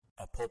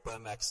Hope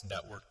MX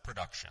Network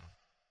production.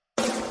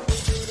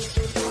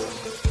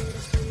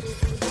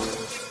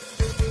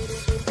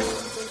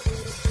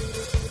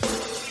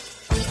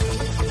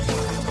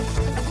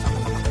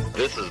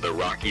 This is the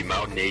Rocky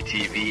Mountain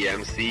ATV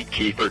MC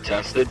Kiefer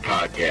Tested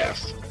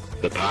Podcast,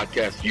 the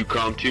podcast you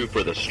come to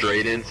for the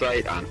straight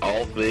insight on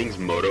all things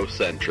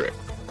moto-centric.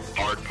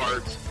 Hard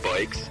parts,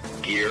 bikes,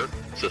 gear,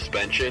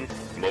 suspension,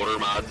 motor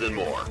mods, and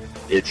more.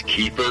 It's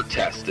Kiefer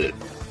Tested.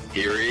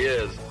 Here he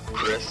is,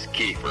 Chris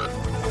Kiefer.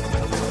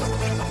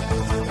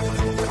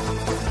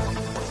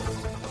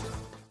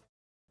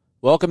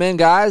 Welcome in,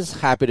 guys.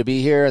 Happy to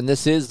be here, and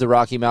this is the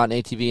Rocky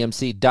Mountain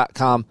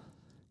ATVMC.com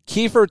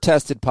Kiefer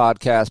Tested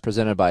Podcast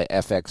presented by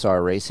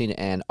FXR Racing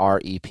and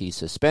REP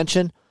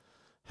Suspension.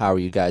 How are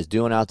you guys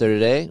doing out there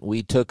today?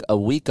 We took a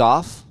week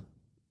off.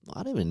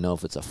 I don't even know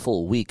if it's a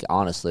full week,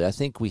 honestly. I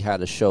think we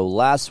had a show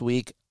last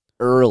week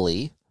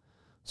early,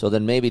 so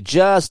then maybe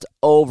just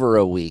over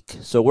a week.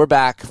 So we're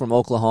back from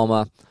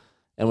Oklahoma,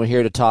 and we're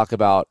here to talk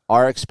about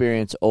our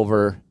experience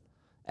over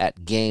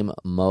at Game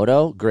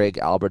Moto, Gregg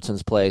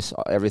Albertson's place,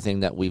 everything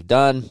that we've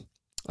done,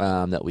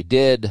 that we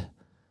did,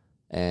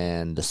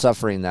 and the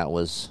suffering that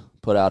was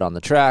put out on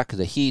the track,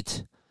 the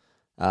heat,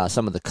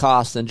 some of the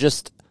costs, and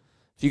just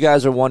if you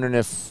guys are wondering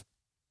if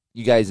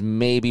you guys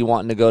may be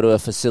wanting to go to a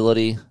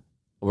facility,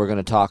 we're going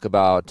to talk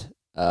about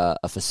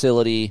a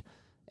facility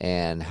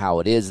and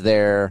how it is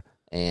there,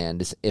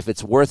 and if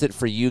it's worth it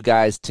for you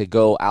guys to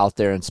go out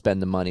there and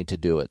spend the money to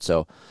do it.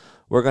 So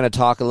we're going to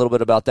talk a little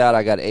bit about that.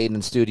 I got Aiden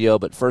in studio,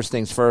 but first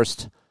things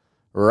first,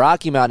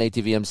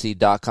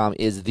 RockyMountainATVMC.com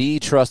is the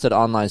trusted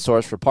online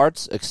source for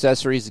parts,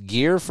 accessories,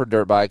 gear for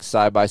dirt bikes,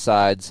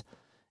 side-by-sides,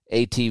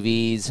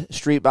 ATVs,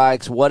 street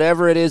bikes,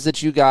 whatever it is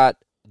that you got.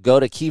 Go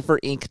to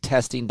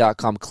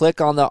KieferIncTesting.com, click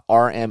on the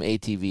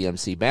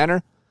RMATVMC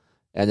banner,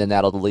 and then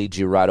that'll lead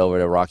you right over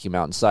to Rocky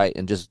Mountain site,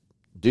 and just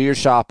do your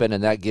shopping,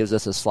 and that gives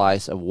us a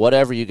slice of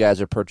whatever you guys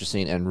are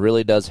purchasing and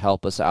really does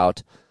help us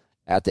out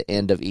at the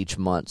end of each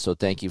month. So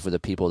thank you for the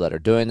people that are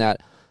doing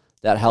that.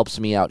 That helps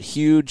me out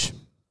huge.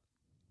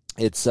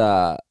 It's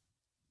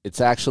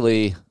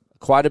actually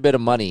quite a bit of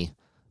money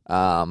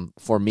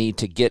for me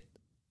to get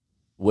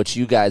what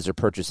you guys are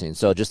purchasing.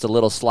 So just a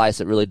little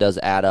slice, it really does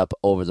add up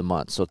over the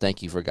month. So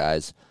thank you for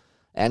guys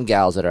and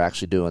gals that are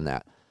actually doing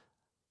that.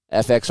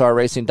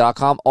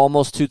 FXRRacing.com,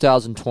 almost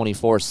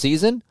 2024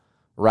 season,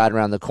 right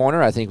around the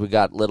corner. I think we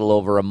got a little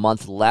over a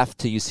month left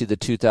till you see the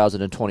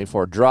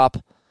 2024 drop.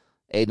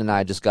 Aiden and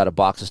I just got a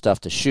box of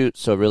stuff to shoot,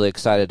 so really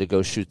excited to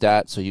go shoot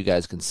that so you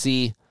guys can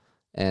see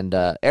and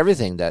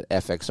everything that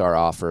FXR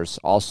offers.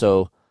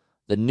 Also,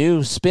 the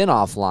new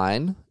spin-off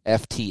line,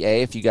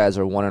 FTA, if you guys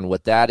are wondering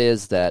what that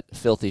is, that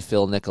Filthy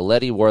Phil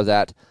Nicoletti wore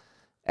that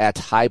at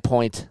High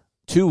Point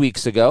 2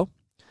 weeks ago,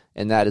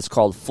 and that is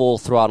called Full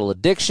Throttle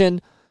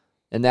Addiction.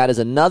 And that is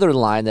another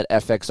line that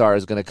FXR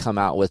is going to come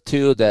out with,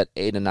 too, that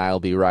Aiden and I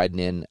will be riding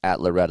in at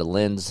Loretta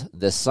Lynn's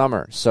this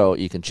summer. So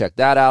you can check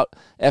that out.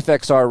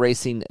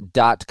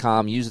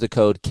 FXRRacing.com. Use the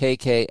code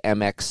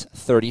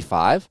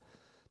KKMX35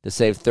 to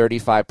save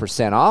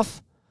 35%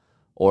 off.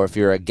 Or if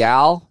you're a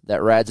gal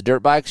that rides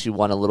dirt bikes, you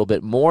want a little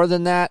bit more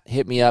than that,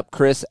 hit me up,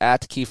 Chris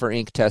at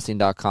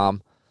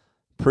KieferIncTesting.com.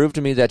 Prove to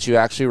me that you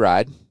actually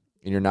ride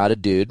and you're not a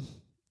dude.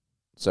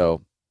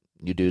 So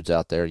you dudes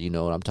out there, you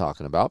know what I'm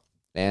talking about.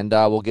 And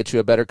we'll get you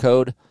a better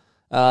code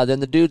than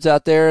the dudes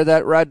out there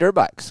that ride dirt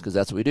bikes, because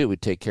that's what we do. We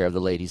take care of the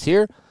ladies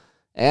here.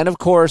 And, of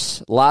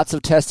course, lots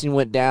of testing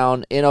went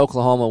down in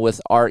Oklahoma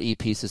with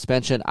REP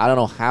suspension. I don't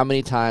know how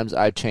many times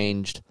I've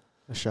changed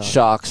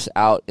shocks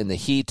out in the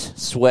heat,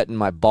 sweating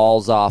my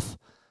balls off.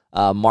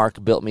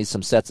 Mark built me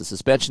some sets of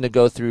suspension to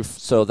go through,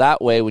 so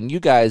that way when you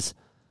guys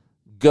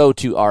go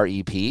to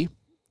REP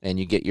and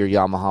you get your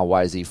Yamaha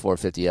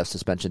YZ450F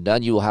suspension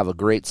done, you will have a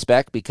great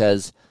spec,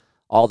 because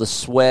all the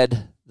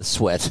sweat,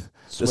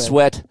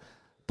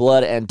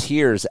 blood, and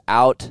tears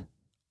out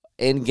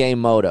in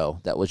Game Moto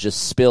that was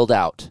just spilled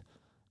out,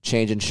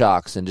 changing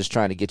shocks and just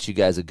trying to get you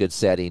guys a good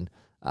setting.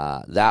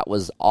 That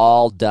was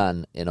all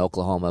done in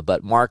Oklahoma.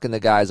 But Mark and the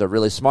guys are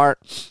really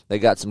smart. They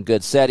got some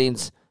good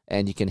settings,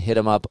 and you can hit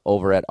them up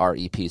over at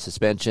REP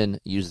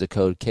Suspension. Use the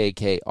code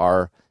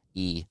KKREP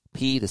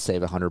to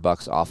save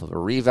 $100 off of a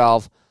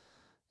revalve.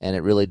 And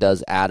it really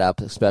does add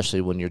up, especially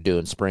when you're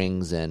doing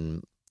springs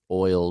and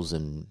oils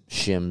and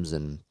shims,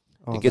 and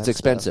it gets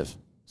expensive.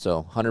 Stuff.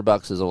 So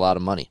 $100 is a lot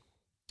of money.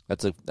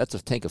 That's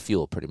a tank of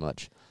fuel, pretty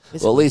much.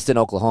 Well, at least in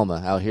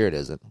Oklahoma. Out here it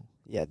isn't.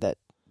 Yeah,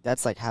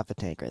 that's like half a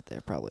tank right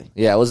there, probably.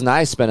 Yeah, it was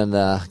nice spending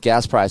the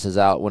gas prices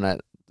out. When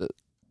the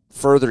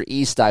further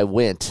east I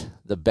went,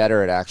 the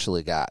better it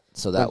actually got.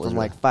 So that was from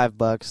like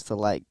 $5 to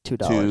like $2.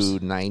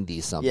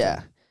 $2.90 something.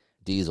 Yeah,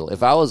 diesel.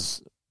 If I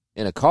was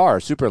in a car,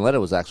 Super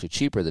Inletted was actually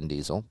cheaper than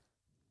diesel.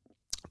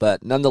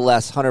 But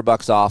nonetheless,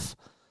 $100 off.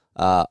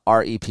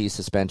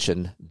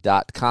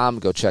 REPsuspension.com.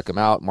 Go check them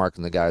out. Mark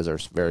and the guys are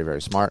very,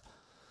 very smart.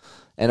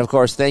 And, of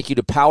course, thank you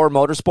to Power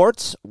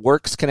Motorsports,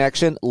 Works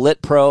Connection,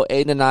 Lit Pro.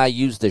 Aiden and I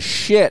use the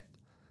shit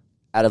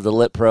out of the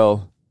Lit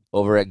Pro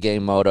over at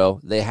Game Moto.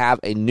 They have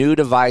a new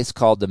device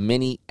called the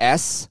Mini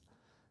S,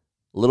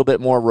 a little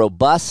bit more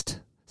robust,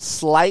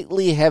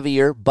 slightly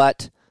heavier,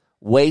 but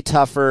way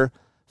tougher,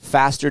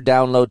 faster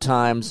download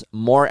times,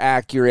 more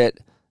accurate.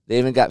 They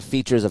even got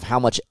features of how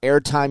much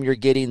airtime you're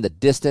getting. The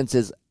distance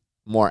is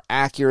more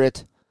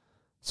accurate.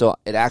 So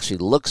it actually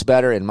looks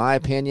better, in my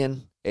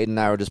opinion. Aiden and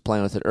I were just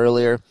playing with it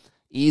earlier.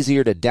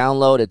 Easier to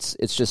download.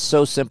 It's just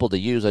so simple to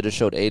use. I just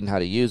showed Aiden how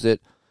to use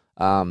it.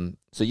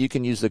 So you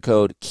can use the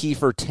code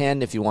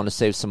Kiefer10 if you want to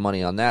save some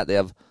money on that. They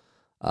have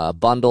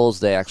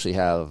bundles. They actually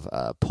have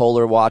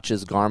Polar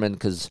watches, Garmin,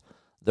 because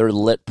their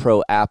Lit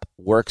Pro app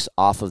works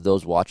off of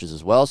those watches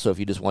as well. So if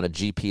you just want a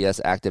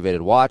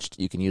GPS-activated watch,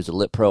 you can use the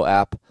Lit Pro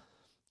app.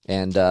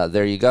 And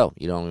there you go.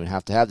 You don't even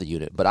have to have the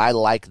unit. But I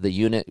like the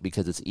unit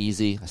because it's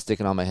easy. I stick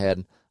it on my head.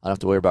 I don't have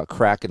to worry about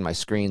cracking my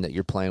screen that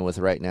you're playing with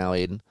right now,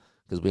 Aiden,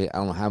 because I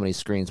don't know how many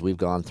screens we've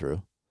gone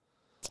through.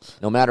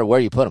 No matter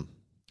where you put them,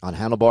 on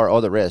handlebar or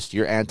the wrist,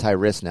 you're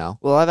anti-wrist now.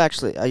 Well, I've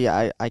actually,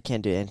 I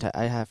can't do anti.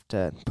 I have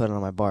to put it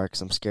on my bar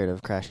because I'm scared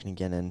of crashing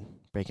again and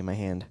breaking my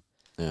hand.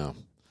 Yeah.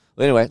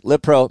 Well, anyway,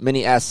 Lit Pro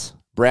Mini S,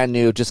 brand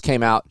new, just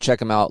came out. Check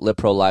them out,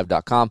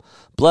 litprolive.com.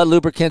 Blood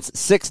Lubricants,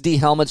 6D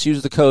helmets.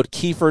 Use the code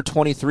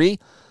Kiefer23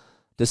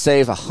 to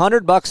save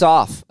 $100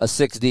 off a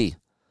 6D.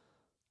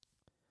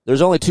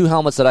 There's only 2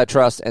 helmets that I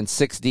trust, and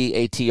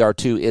 6D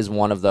ATR2 is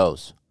one of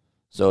those.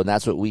 So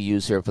that's what we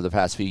use here for the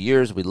past few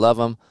years. We love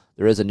them.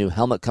 There is a new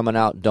helmet coming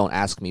out. Don't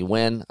ask me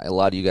when. A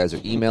lot of you guys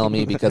are emailing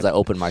me because I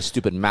opened my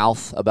stupid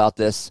mouth about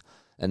this,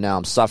 and now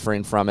I'm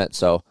suffering from it.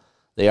 So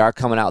they are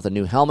coming out with a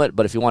new helmet.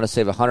 But if you want to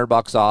save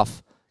 $100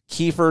 off,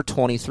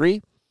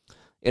 Kiefer23,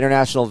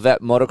 International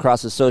Vet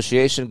Motocross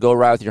Association. Go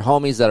ride with your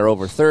homies that are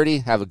over 30.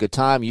 Have a good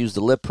time. Use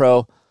the Lit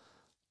Pro.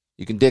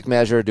 You can dick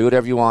measure, do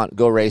whatever you want,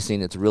 go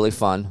racing. It's really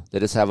fun. They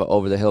just have an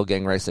over-the-hill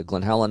gang race at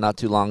Glen Helen not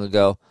too long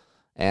ago,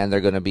 and they're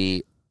going to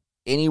be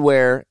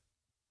anywhere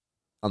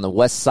on the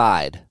west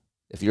side.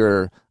 If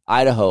you're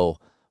Idaho,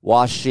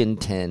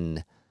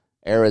 Washington,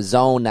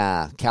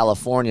 Arizona,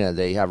 California,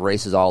 they have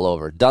races all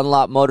over.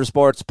 Dunlop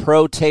Motorsports,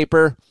 Pro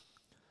Taper,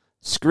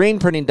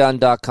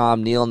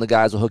 ScreenPrintingDone.com. Neil and the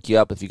guys will hook you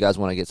up if you guys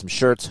want to get some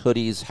shirts,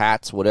 hoodies,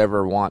 hats,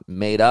 whatever you want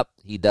made up.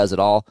 He does it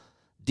all.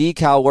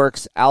 Decal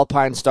Works,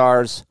 Alpine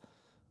Stars,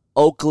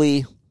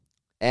 Oakley,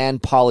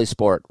 and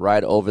Polysport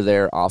right over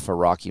there off of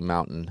Rocky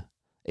Mountain,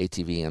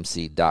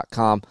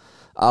 ATVMC.com.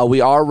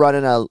 We are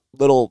running a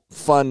little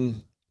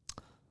fun,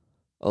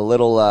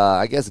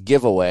 I guess,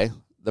 giveaway.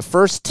 The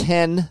first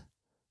 10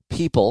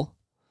 people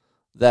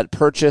that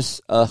purchase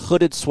a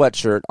hooded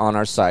sweatshirt on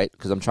our site,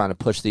 because I'm trying to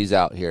push these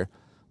out here,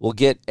 will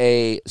get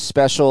a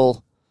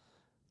special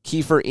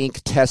Kiefer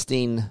Inc.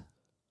 testing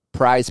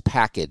prize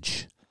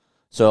package.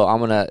 So I'm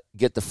going to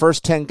get the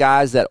first 10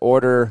 guys that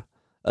order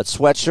a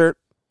sweatshirt.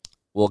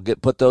 We'll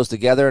put those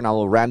together, and I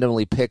will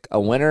randomly pick a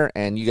winner,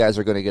 and you guys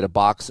are going to get a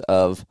box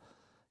of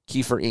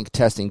Kiefer Inc.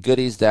 testing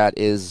goodies that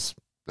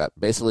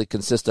basically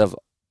consists of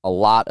a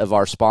lot of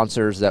our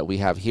sponsors that we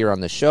have here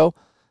on the show,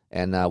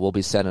 and we'll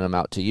be sending them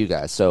out to you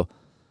guys. So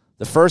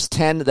the first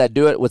 10 that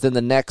do it within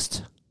the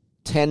next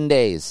 10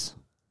 days,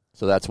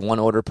 so that's one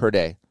order per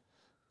day,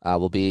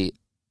 will be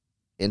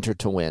entered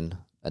to win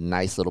a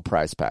nice little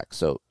prize pack.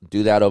 So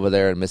do that over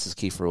there, and Mrs.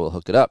 Kiefer will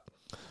hook it up.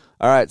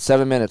 All right,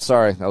 7 minutes.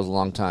 Sorry, that was a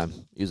long time.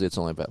 Usually it's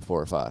only about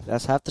 4 or 5.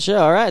 That's half the show.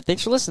 All right,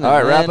 thanks for listening. All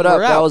right, wrap it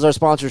up. That was our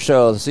sponsor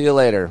show. See you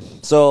later.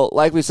 So,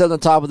 like we said on the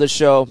top of the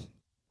show,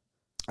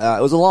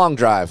 it was a long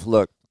drive.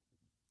 Look,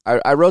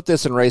 I wrote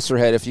this in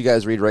Racerhead. If you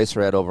guys read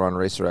Racerhead over on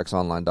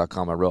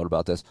RacerXOnline.com, I wrote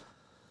about this.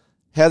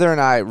 Heather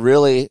and I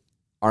really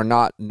are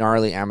not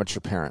gnarly amateur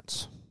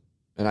parents.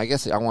 And I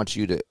guess I want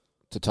you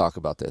to talk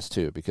about this,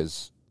 too,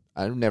 because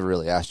I've never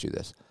really asked you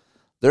this.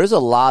 There's a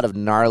lot of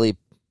gnarly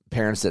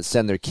parents that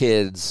send their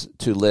kids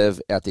to live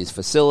at these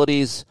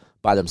facilities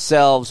by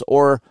themselves,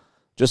 or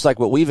just like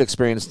what we've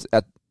experienced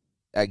at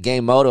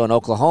Game Moto in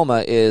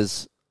Oklahoma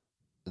is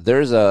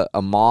there's a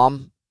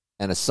mom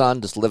and a son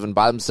just living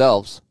by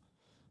themselves,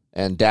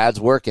 and dad's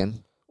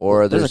working,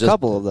 or there's a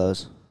couple of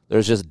those.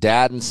 There's just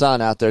dad and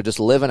son out there just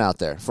living out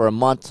there for a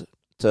month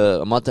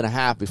to a month and a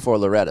half before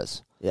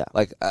Loretta's. Yeah.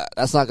 Like,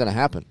 that's not going to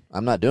happen.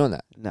 I'm not doing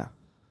that. No.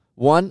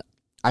 One,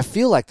 I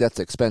feel like that's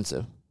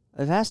expensive.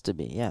 It has to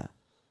be, yeah.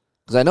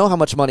 Because I know how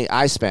much money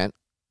I spent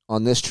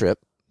on this trip,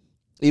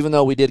 even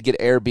though we did get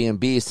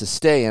Airbnbs to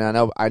stay in.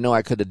 I know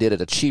I could have did it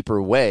a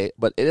cheaper way,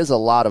 but it is a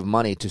lot of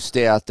money to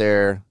stay out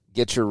there,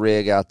 get your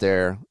rig out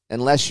there,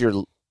 unless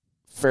you're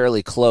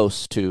fairly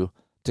close to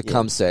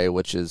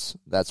Tecumseh,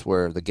 that's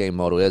where the Game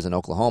Moto is in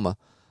Oklahoma,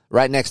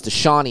 right next to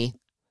Shawnee.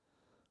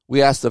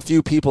 We asked a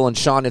few people in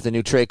Shawnee if they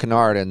knew Trey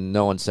Kennard, and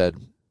no one said.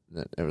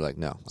 They were like,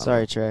 no.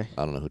 Sorry, Trey.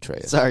 I don't know who Trey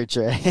is. Sorry,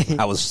 Trey.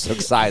 I was so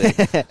excited.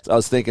 So I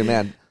was thinking,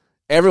 man,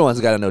 everyone's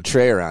got to know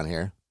Trey around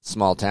here.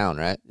 Small town,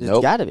 right? It's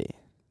nope. got to be.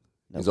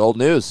 Nope. He's old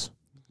news.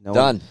 No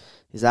Done. One.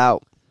 He's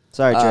out.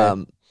 Sorry,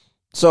 Trey.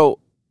 So,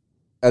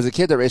 as a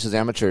kid that races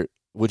amateur,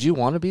 would you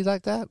want to be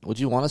like that? Would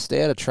you want to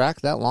stay at a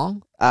track that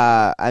long?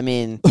 I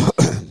mean,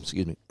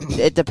 excuse me.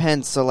 It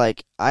depends. So,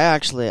 like, I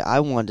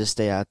wanted to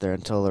stay out there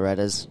until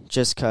Loretta's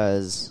just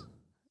because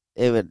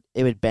it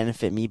would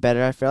benefit me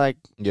better, I feel like,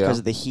 because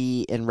of the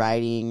heat and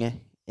riding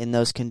in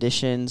those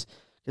conditions.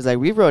 Because, like,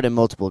 we rode in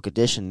multiple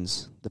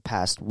conditions the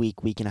past week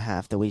and a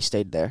half that we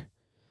stayed there.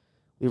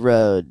 We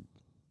rode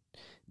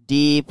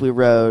deep. We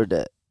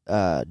rode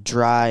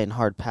dry and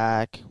hard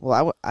pack.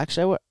 Well,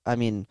 I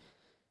mean,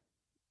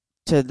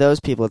 to those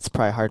people, it's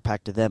probably hard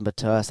pack to them, but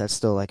to us, that's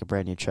still like a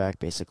brand new track,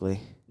 basically.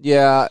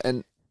 Yeah,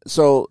 and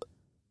so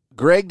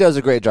Gregg does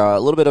a great job.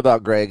 A little bit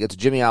about Gregg. It's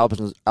Jimmy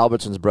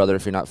Albertson's brother,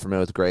 if you're not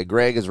familiar with Gregg.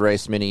 Gregg has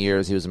raced many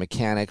years. He was a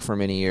mechanic for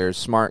many years.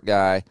 Smart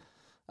guy.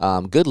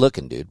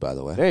 Good-looking dude, by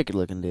the way. Very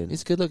good-looking dude.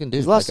 He's a good-looking dude.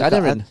 He's lost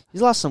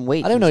some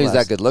weight. I didn't know he was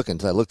that good-looking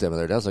until I looked at him the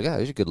other day. I was like,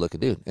 he's a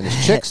good-looking dude. And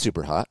his chick's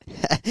super hot.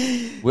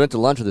 We went to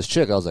lunch with his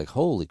chick. I was like,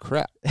 holy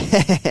crap.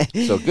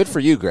 So good for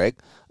you, Gregg.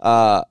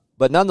 But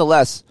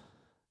nonetheless,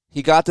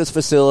 he got this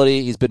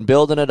facility. He's been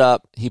building it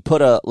up. He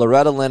put a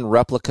Loretta Lynn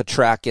replica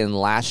track in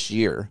last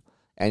year,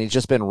 and he's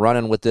just been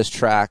running with this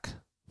track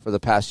for the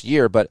past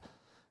year. But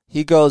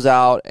he goes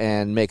out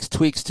and makes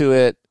tweaks to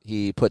it.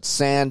 He puts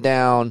sand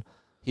down.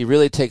 He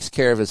really takes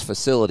care of his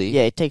facility.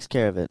 Yeah, he takes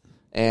care of it.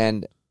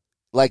 And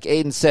like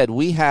Aiden said,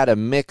 we had a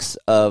mix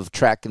of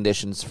track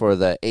conditions for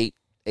the eight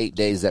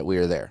days that we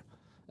were there.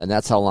 And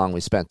that's how long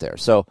we spent there.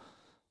 So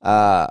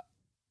the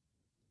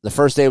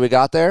first day we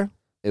got there,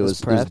 it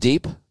was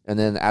deep. And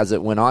then as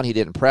it went on, he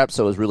didn't prep,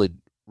 so it was really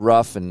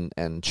rough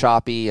and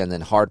choppy, and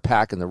then hard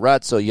pack in the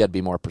rut, so you had to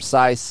be more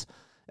precise.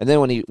 And then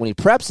when he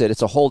preps it,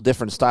 it's a whole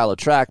different style of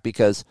track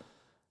because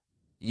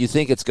you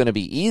think it's going to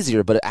be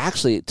easier, but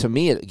actually, to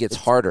me, it gets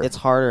harder. It's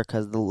harder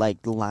because the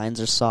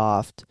lines are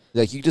soft.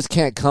 Like you just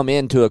can't come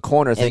into a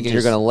corner thinking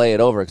you're going to lay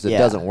it over because it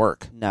doesn't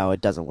work. No, it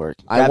doesn't work.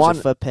 I want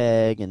a foot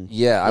peg and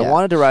I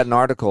wanted to write an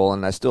article,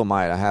 and I still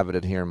might. I have it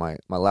in here in my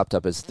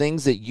laptop. Is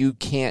things that you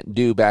can't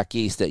do back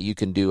east that you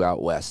can do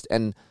out west.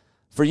 And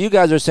for you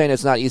guys who are saying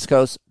it's not East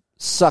Coast,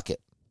 suck it.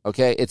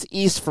 Okay, it's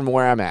east from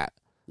where I'm at.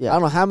 Yeah. I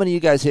don't know how many of you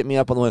guys hit me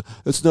up on the way.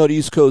 It's not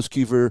East Coast,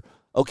 Kiefer.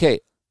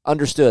 Okay.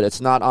 Understood.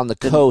 It's not on the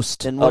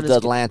coast of the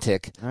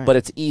Atlantic, but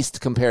it's east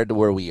compared to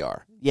where we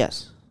are.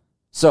 Yes.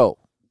 So,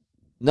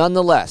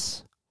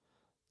 nonetheless,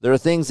 there are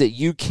things that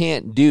you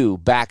can't do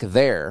back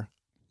there.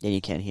 And you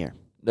can't here.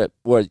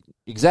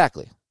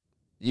 Exactly.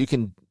 You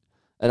can,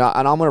 and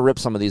I'm going to rip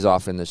some of these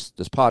off in this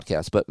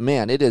podcast, but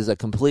man, it is a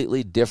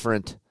completely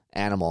different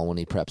animal when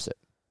he preps it.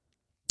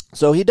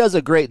 So he does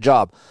a great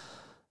job.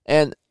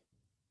 And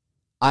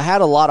I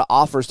had a lot of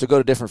offers to go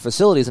to different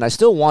facilities, and I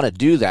still want to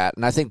do that,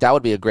 and I think that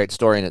would be a great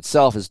story in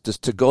itself, is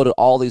just to go to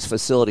all these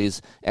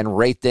facilities and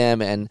rate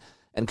them and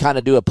kind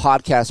of do a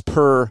podcast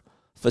per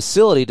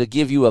facility to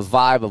give you a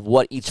vibe of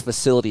what each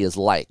facility is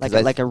like.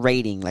 Like a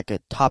rating, like a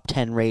top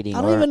 10 rating.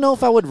 I don't even know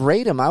if I would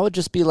rate them. I would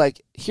just be like,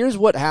 here's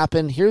what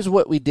happened, here's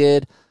what we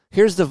did,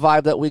 here's the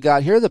vibe that we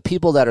got, here are the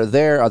people that are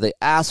there. Are they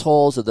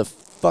assholes? Are the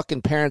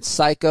fucking parents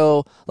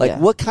psycho?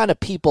 What kind of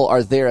people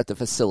are there at the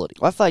facility?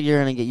 Well, I thought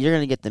you're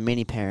gonna get the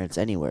mini parents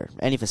anywhere,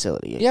 any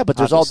facility. Yeah, but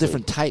there's all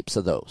different types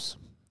of those,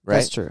 right?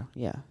 That's true.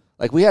 Yeah,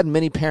 like we had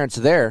mini parents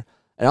there,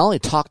 and I only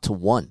talked to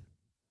one.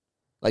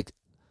 Like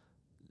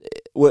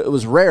it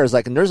was rare. It's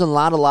like, and there's a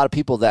lot of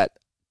people that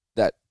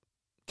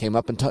came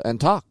up and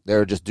talked. They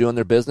were just doing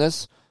their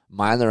business,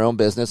 mind their own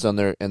business in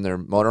their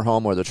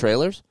motorhome or their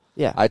trailers.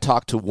 Yeah, I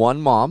talked to one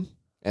mom,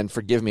 and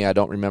forgive me, I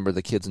don't remember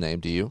the kid's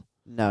name. Do you?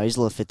 No, he's a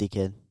little 50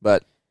 kid.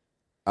 But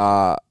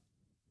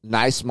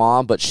nice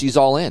mom, but she's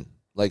all in.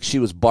 Like, she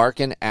was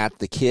barking at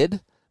the kid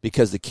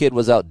because the kid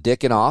was out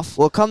dicking off.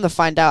 Well, come to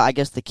find out, I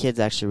guess the kid's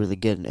actually really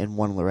good and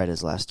won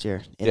Loretta's last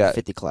year in the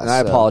 50 class. And I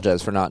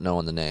apologize for not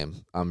knowing the name.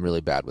 I'm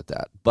really bad with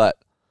that. But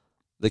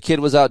the kid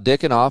was out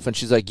dicking off, and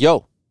she's like,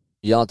 yo,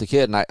 yelling at the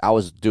kid. And I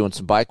was doing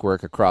some bike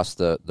work across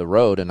the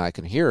road, and I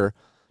can hear her.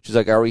 She's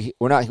like,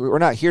 we're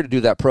not here to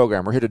do that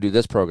program. We're here to do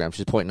this program.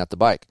 She's pointing at the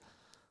bike.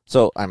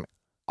 So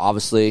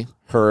obviously,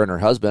 her and her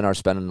husband are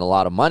spending a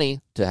lot of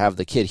money to have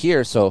the kid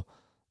here, so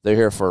they're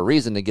here for a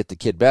reason, to get the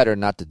kid better,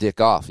 not to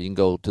dick off. You can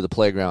go to the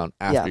playground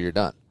after you're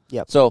done.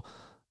 Yep. So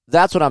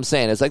that's what I'm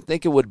saying, is I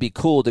think it would be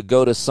cool to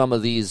go to some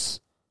of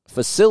these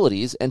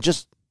facilities and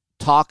just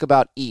talk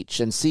about each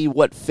and see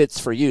what fits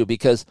for you,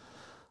 because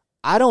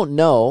I don't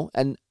know,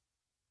 and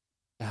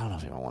I don't know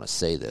if I want to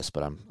say this,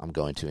 but I'm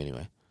going to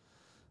anyway.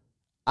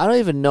 I don't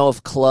even know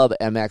if Club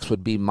MX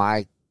would be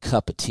my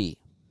cup of tea.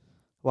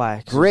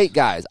 Why? Great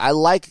guys. I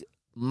like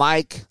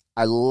Mike.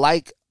 I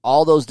like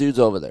all those dudes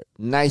over there.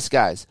 Nice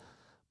guys.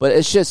 But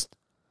it's just,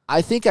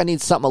 I think I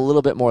need something a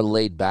little bit more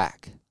laid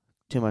back.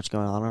 Too much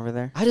going on over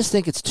there? I just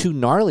think it's too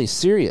gnarly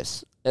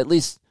serious, at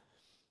least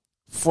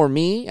for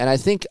me, and I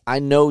think I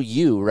know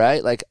you,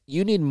 right? Like,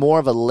 you need more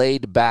of a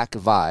laid back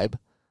vibe.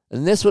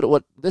 And this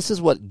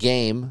is what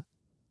Game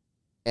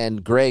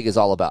and Gregg is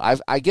all about.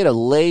 I get a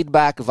laid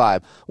back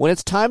vibe. When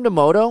it's time to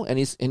moto and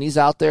he's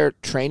out there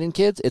training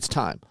kids, it's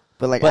time.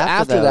 But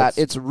after that,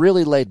 it's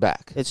really laid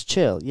back. It's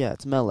chill. Yeah,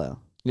 it's mellow.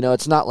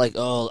 It's not like,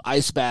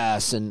 ice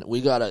bass, and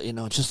we gotta,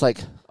 it's just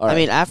like. All right. I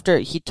mean, after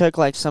he took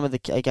some of the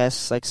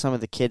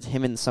kids,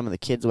 him and some of the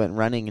kids went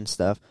running and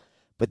stuff,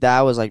 but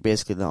that was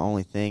basically the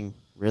only thing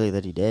really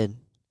that he did.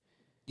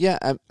 Yeah,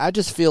 I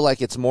just feel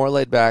like it's more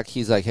laid back.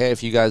 He's like, hey,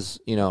 if you guys,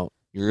 you're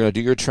gonna do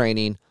your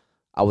training,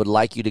 I would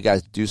like you to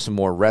guys do some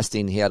more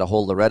resting. He had a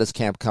whole Loretta's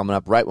camp coming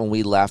up. Right when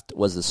we left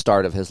was the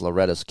start of his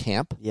Loretta's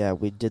camp. Yeah,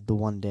 we did the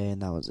one day,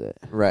 and that was it.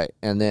 Right.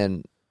 And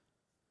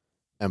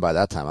by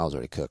that time, I was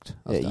already cooked.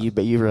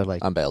 You were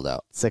like, I'm bailed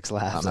out. 6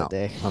 laps a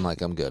day. I'm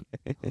like, I'm good.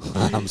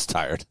 I'm just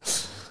tired.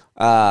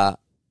 But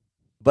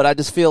I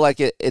just feel like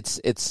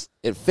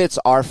it fits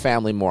our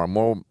family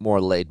more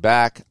laid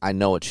back. I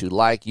know what you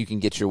like. You can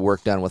get your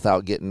work done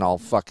without getting all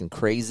fucking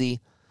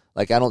crazy.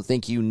 Like, I don't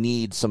think you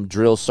need some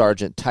drill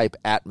sergeant type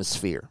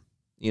atmosphere,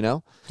 you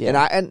know?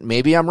 Yeah. And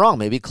maybe I'm wrong.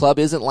 Maybe club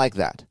isn't like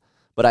that.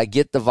 But I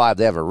get the vibe.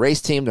 They have a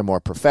race team. They're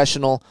more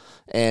professional.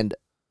 And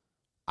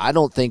I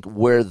don't think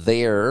we're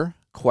there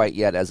quite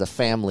yet as a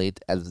family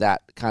as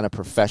that kind of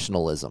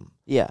professionalism.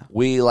 Yeah.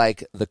 We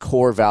like the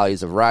core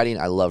values of riding.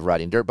 I love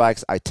riding dirt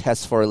bikes. I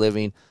test for a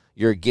living.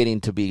 You're getting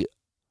to be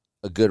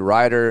a good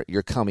rider.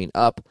 You're coming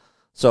up.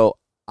 So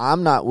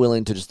I'm not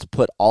willing to just to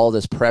put all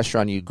this pressure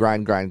on you,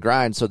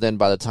 grind. So then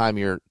by the time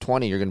you're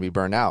 20, you're going to be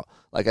burned out.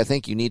 Like, I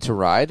think you need to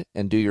ride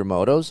and do your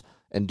motos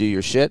and do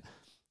your shit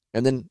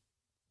and then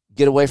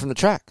get away from the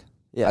track.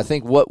 Yeah. I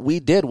think what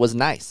we did was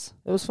nice.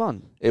 It was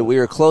fun. We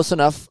were close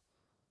enough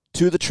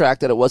to the track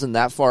that it wasn't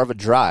that far of a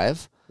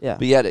drive. Yeah.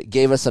 But yet it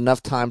gave us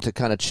enough time to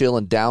kind of chill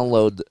and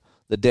download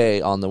the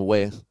day on the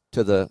way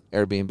to the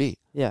Airbnb.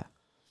 Yeah.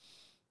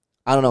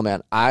 I don't know,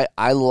 man.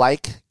 I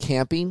like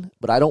camping,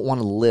 but I don't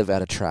want to live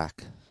at a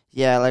track.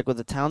 Yeah, like what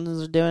the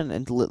Townsends are doing,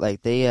 and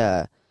like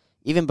they,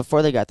 even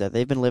before they got there,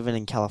 they've been living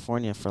in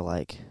California for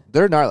like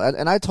they're gnarly.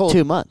 And I told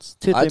 2 months.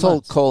 I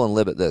told Cole and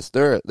Libet this.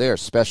 They are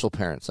special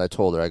parents. I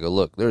told her, I go,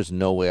 look, there's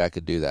no way I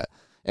could do that.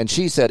 And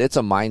she said it's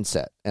a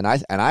mindset, and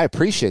I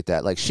appreciate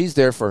that. Like, she's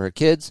there for her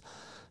kids.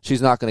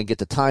 She's not going to get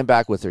the time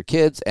back with her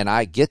kids, and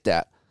I get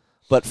that.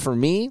 But for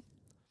me,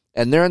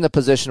 and they're in the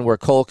position where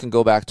Cole can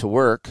go back to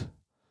work,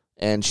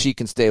 and she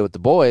can stay with the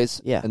boys.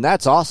 Yeah. And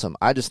that's awesome.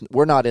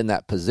 We're not in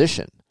that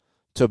position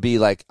to be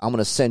like, I'm going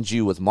to send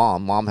you with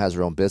mom. Mom has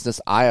her own business.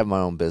 I have my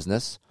own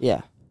business.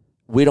 Yeah.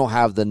 We don't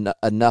have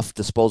enough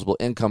disposable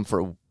income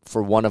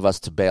for one of us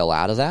to bail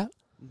out of that.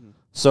 Mm-hmm.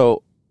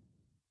 So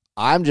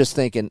I'm just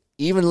thinking,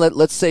 even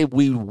let's say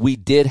we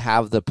did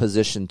have the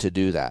position to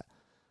do that.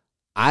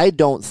 I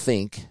don't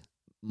think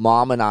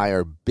mom and I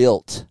are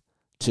built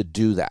to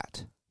do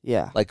that.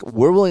 Yeah. Like,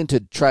 we're willing to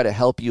try to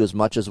help you as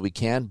much as we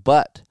can,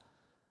 but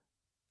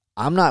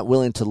I'm not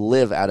willing to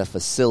live at a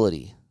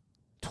facility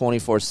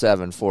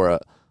 24/7 for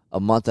a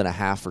month and a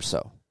half or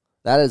so.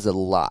 That is a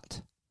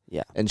lot.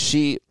 Yeah. And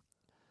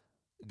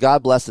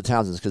God bless the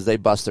Townsends, because they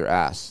bust their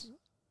ass.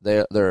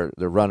 They're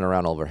running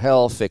around over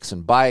hell,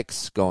 fixing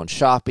bikes, going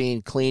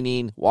shopping,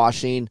 cleaning,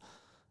 washing.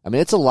 I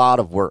mean, it's a lot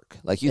of work.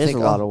 Like, It's a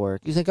lot of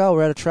work. You think, oh,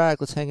 we're at a track,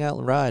 let's hang out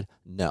and ride.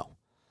 No.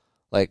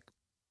 Like,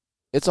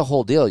 it's a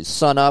whole deal. You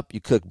sun up, you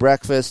cook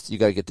breakfast, you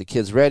got to get the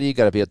kids ready, you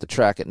got to be at the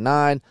track at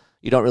 9.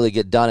 You don't really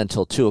get done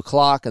until 2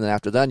 o'clock, and then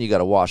after then, you got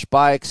to wash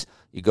bikes.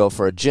 You go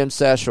for a gym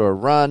sesh or a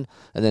run,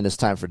 and then it's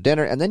time for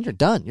dinner, and then you're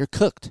done. You're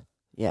cooked.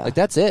 Yeah. Like,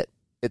 that's it.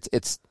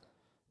 It's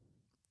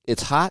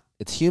hot.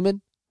 It's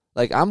humid.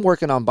 Like, I'm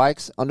working on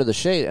bikes under the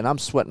shade, and I'm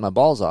sweating my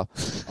balls off.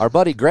 Our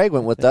buddy Greg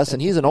went with us, and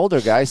he's an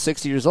older guy,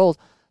 60 years old.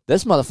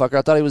 This motherfucker,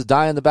 I thought he was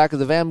dying in the back of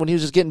the van when he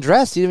was just getting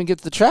dressed. He didn't even get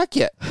to the track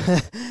yet.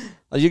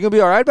 Are you going to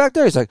be all right back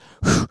there? He's like,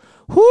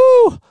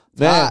 whoo.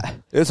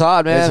 Man, it's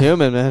hot, man. It's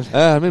humid, man.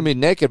 I'm going to be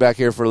naked back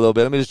here for a little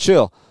bit. Let me just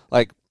chill.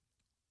 Like,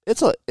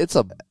 it's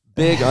a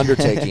big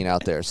undertaking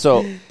out there.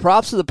 So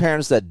props to the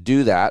parents that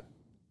do that.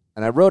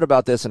 And I wrote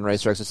about this in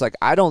Race Rex. It's like,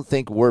 I don't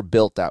think we're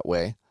built that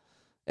way.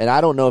 And I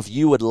don't know if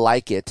you would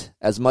like it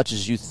as much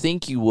as you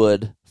think you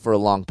would for a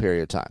long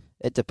period of time.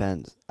 It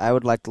depends. I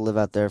would like to live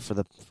out there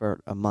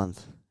for a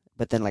month.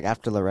 But then, like,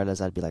 after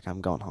Loretta's, I'd be like,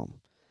 I'm going home.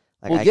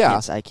 Like,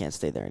 well, I can't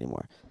stay there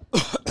anymore.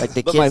 Like,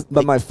 the but kids,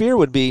 my fear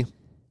would be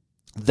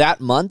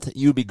that month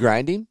you'd be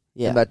grinding.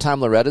 Yeah. And by the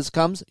time Loretta's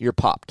comes, you're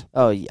popped.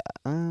 Oh, yeah.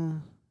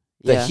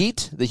 The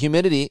heat, the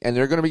humidity, and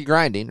they're going to be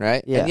grinding,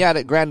 right? Yeah.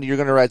 And granted, you're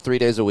going to ride 3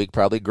 days a week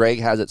probably. Greg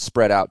has it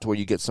spread out to where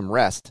you get some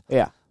rest.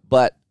 Yeah.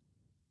 But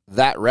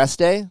that rest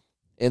day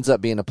ends up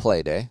being a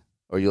play day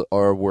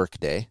or a work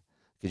day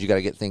because you got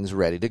to get things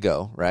ready to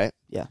go, right?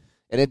 Yeah.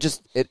 And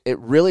it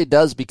really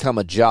does become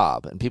a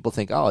job. And people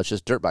think, oh, it's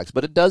just dirt bikes.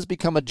 But it does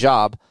become a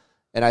job.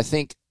 And I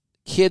think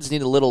kids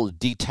need a little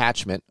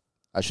detachment.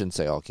 I shouldn't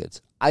say all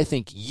kids. I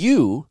think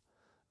you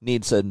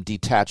need some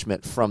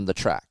detachment from the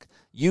track.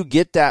 You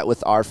get that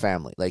with our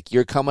family. Like,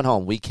 you're coming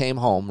home. We came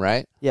home,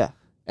 right? Yeah.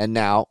 And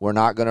now we're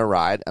not going to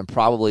ride and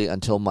probably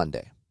until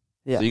Monday.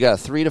 Yeah. So you got a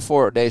 3 to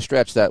 4 day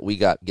stretch that we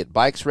got get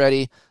bikes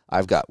ready.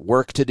 I've got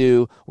work to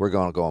do. We're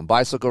going to go on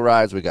bicycle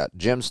rides. We got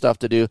gym stuff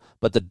to do.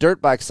 But the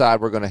dirt bike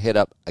side, we're going to hit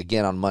up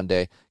again on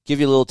Monday,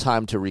 give you a little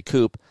time to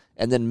recoup.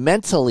 And then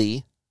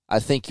mentally, I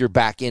think you're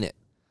back in it.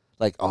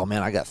 Like, oh,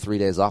 man, I got 3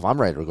 days off.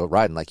 I'm ready to go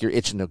riding. Like, you're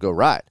itching to go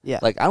ride. Yeah.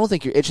 Like, I don't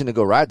think you're itching to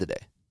go ride today.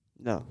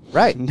 No.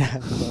 Right. No.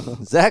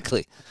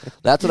 Exactly.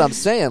 That's what I'm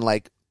saying.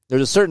 Like,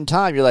 there's a certain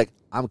time you're like,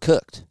 I'm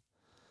cooked.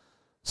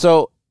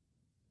 So,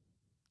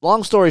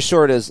 long story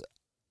short is,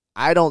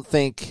 I don't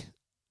think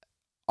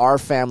our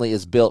family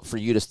is built for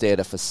you to stay at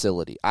a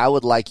facility. I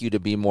would like you to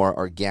be more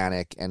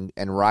organic and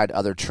ride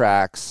other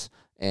tracks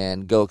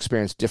and go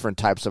experience different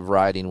types of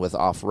riding with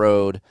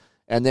off-road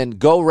and then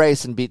go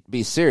race and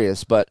be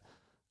serious, but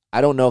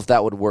I don't know if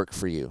that would work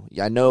for you.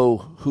 I know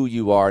who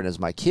you are, and as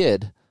my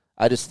kid,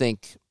 I just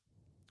think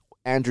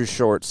Andrew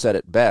Short said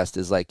it best,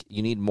 is like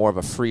you need more of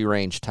a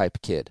free-range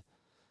type kid.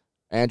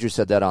 Andrew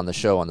said that on the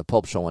show, on the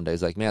Pulp Show one day.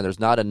 He's like, man, there's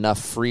not enough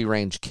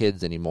free-range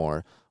kids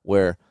anymore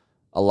where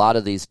a lot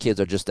of these kids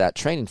are just at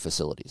training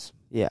facilities.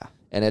 Yeah.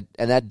 And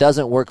that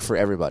doesn't work for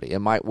everybody. It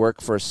might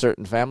work for a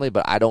certain family,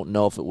 but I don't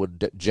know if it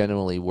would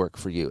genuinely work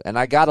for you. And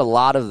I got a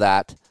lot of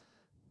that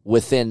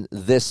within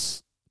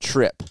this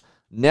trip.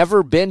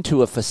 Never been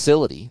to a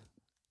facility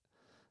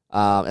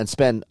and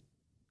spend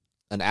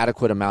an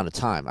adequate amount of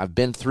time. I've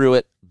been through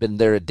it, been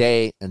there a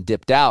day and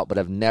dipped out, but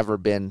I've never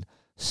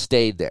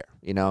stayed there,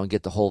 and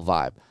get the whole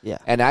vibe. Yeah.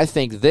 And I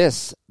think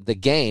the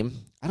game,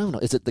 I don't know,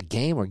 is it the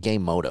game or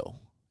Game Moto?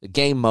 The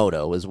Game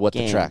Moto is what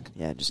Game. the track.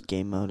 Yeah, just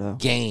Game Moto.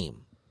 Game.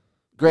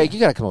 Greg, you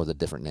got to come up with a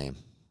different name.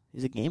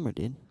 He's a gamer,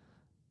 dude.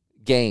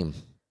 Game.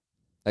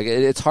 Like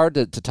it's hard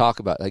to talk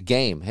about. Like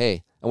game.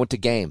 Hey, I went to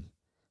Game.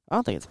 I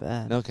don't think it's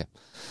bad. Okay.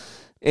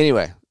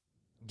 Anyway,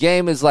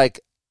 Game is like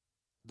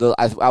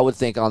I would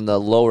think on the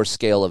lower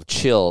scale of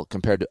chill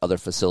compared to other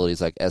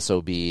facilities like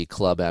SOB,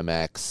 Club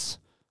MX.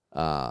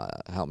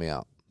 Help me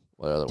out.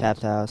 What other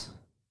Tapped ones? House.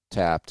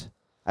 Tapped.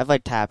 I've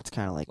like Tapped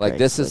kind of like Like Greg's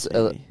this is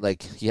place, maybe.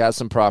 like he has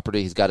some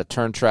property. He's got a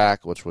turn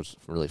track, which was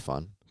really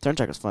fun. Turn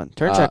track was fun.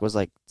 Turn track was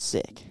like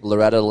sick.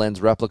 Loretta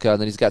Lynn's replica,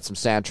 and then he's got some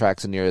sand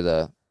tracks near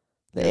the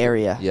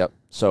area. Yep.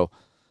 So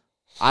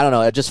I don't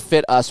know. It just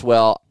fit us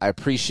well. I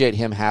appreciate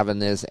him having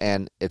this,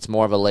 and it's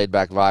more of a laid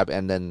back vibe.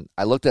 And then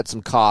I looked at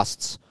some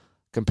costs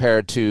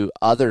compared to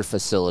other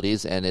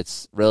facilities, and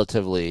it's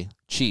relatively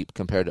cheap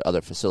compared to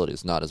other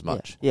facilities. Not as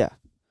much. Yeah.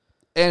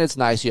 And it's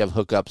nice. You have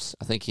hookups.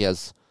 I think he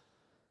has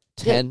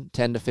 10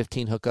 to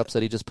 15 hookups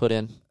that he just put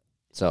in.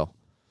 So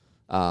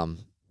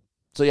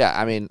yeah,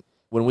 I mean,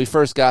 when we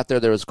first got there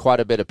was quite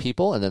a bit of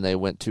people, and then they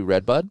went to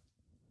Redbud.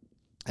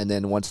 And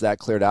then once that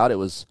cleared out,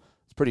 it's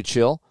pretty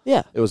chill.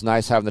 Yeah. It was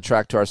nice having the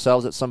track to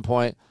ourselves at some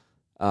point.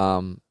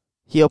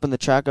 He opened the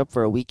track up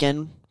for a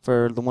weekend,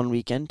 for the one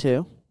weekend,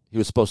 too. He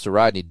was supposed to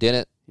ride, and he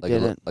didn't. Like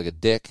a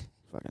dick.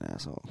 Fucking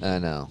asshole. I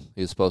know.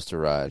 He was supposed to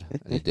ride,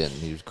 and he didn't.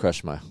 He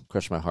crushed my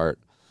heart.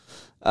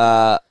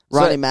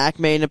 Ronnie Mack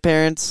made an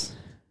appearance.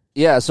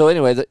 Yeah, so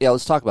anyway,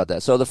 let's talk about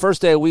that. So the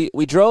first day,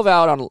 we drove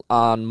out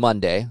on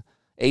Monday,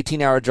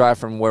 18-hour drive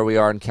from where we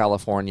are in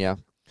California.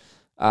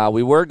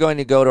 We were going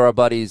to go to our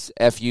buddy's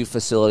FU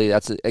facility.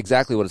 That's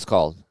exactly what it's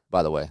called,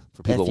 by the way,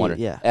 for people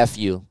wondering. Yeah.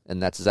 FU,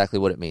 and that's exactly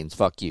what it means,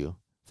 fuck you,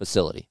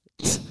 facility.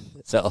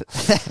 So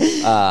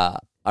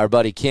our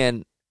buddy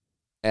Ken,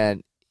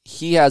 and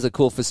he has a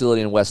cool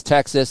facility in West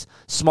Texas,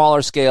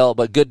 smaller scale,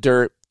 but good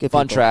dirt,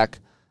 fun track.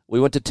 We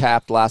went to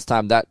Tapped last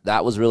time.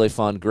 That was really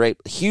fun. Great.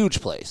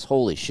 Huge place.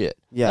 Holy shit.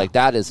 Yeah. Like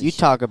that is... You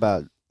talk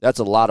about... That's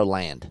a lot of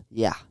land.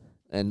 Yeah.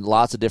 And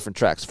lots of different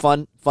tracks.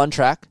 Fun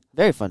track.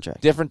 Very fun track.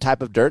 Different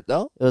type of dirt,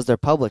 though. It was their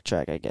public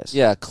track, I guess.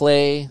 Yeah,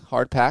 clay,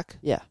 hard pack.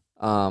 Yeah.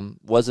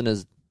 Wasn't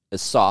as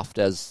soft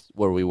as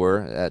where we were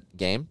at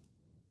Game.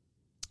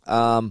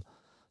 So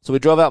we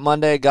drove out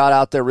Monday, got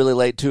out there really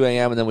late, 2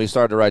 a.m., and then we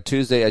started to ride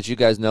Tuesday. As you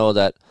guys know,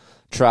 that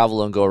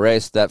travel and go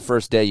race, that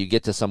first day you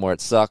get to somewhere,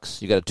 it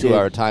sucks. You got a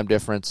 2-hour time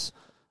difference.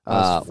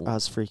 I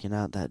was freaking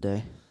out that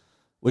day.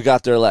 We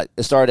got there,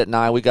 it started at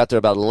 9. We got there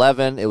about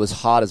 11. It was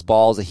hot as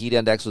balls. The heat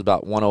index was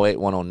about 108,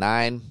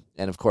 109.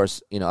 And, of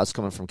course, us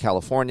coming from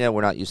California,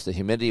 we're not used to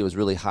humidity. It was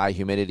really high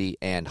humidity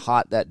and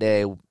hot that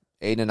day.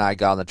 Aiden and I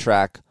got on the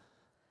track.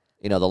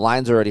 The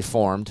lines are already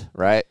formed,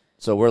 right?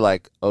 So we're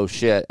like, oh,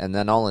 shit. And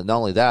then not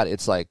only that,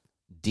 it's, like,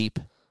 deep.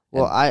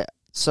 Well,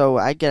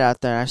 I get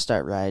out there and I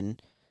start riding.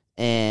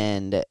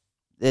 And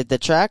the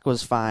track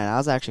was fine. I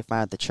was actually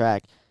fine at the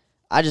track.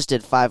 I just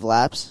did 5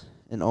 laps.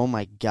 And, oh,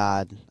 my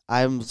God,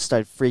 I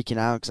started freaking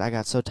out because I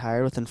got so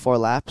tired within 4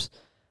 laps.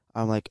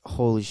 I'm like,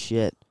 holy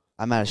shit,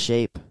 I'm out of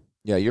shape.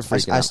 Yeah, you're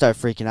freaking out. I start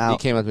freaking out. He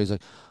came up to me, he's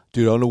like,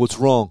 dude, I don't know what's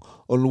wrong.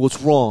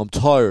 I'm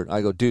tired.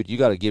 I go, dude, you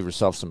got to give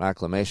yourself some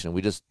acclimation.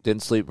 We just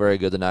didn't sleep very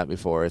good the night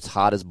before. It's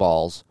hot as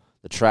balls.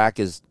 The track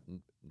is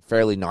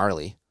fairly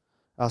gnarly.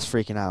 I was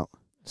freaking out.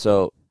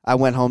 So I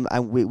went home.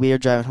 We were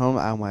driving home.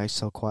 I was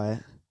so quiet.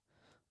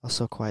 I was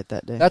so quiet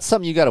that day. That's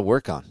something you got to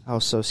work on. I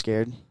was so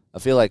scared. I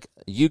feel like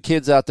you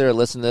kids out there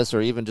listen to this, or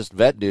even just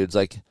vet dudes,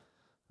 like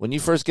when you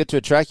first get to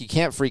a track, you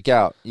can't freak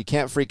out. You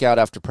can't freak out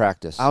after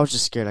practice. I was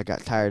just scared. I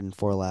got tired in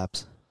 4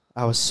 laps.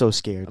 I was so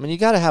scared. I mean, you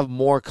got to have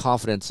more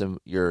confidence in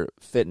your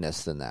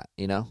fitness than that,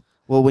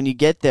 Well, when you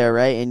get there,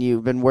 right, and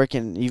you've been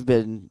working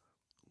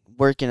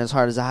as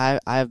hard as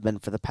I've been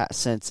for the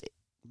past since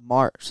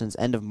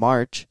end of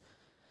March,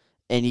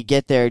 and you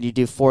get there and you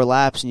do 4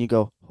 laps and you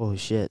go, holy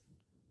shit,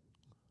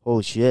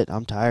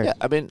 I'm tired. Yeah,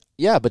 I mean,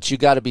 yeah, but you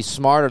got to be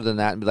smarter than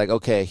that and be like,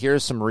 okay,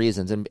 here's some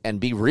reasons, and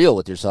be real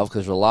with yourself,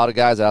 because there's a lot of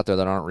guys out there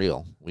that aren't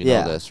real. We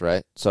know this,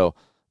 right? So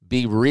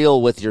be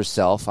real with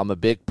yourself. I'm a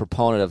big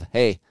proponent of,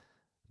 hey,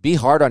 be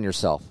hard on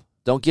yourself.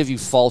 Don't give you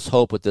false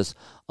hope with this,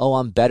 oh,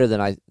 I'm better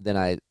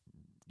than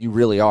you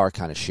really are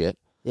kind of shit.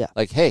 Yeah.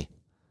 Like, hey,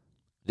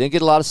 didn't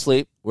get a lot of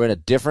sleep. We're in a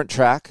different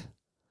track.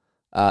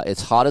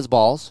 It's hot as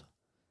balls.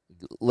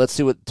 Let's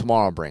see what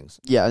tomorrow brings.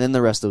 Yeah, and then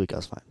the rest of the week I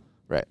was fine.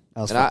 Right.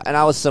 I was And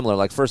I was similar.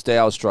 Like, first day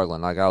I was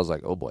struggling. Like, I was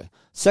like, oh, boy.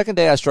 Second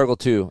day I struggled,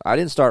 too. I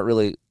didn't start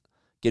really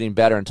getting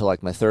better until,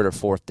 like, my third or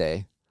fourth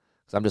day.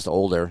 Because I'm just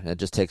older, and it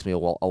just takes me a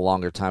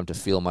longer time to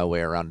feel my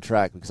way around the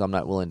track because I'm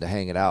not willing to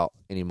hang it out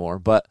anymore.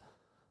 But,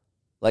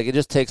 like, it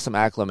just takes some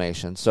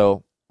acclimation.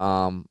 So,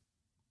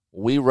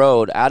 we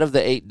rode, out of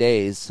the 8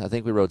 days, I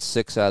think we rode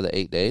 6 out of the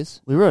 8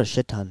 days. We rode a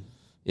shit ton.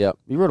 Yep.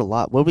 We rode a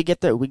lot. What did we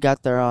get there? We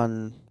got there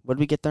on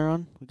Monday. We got there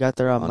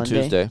on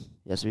Monday. Tuesday.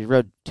 Yes, we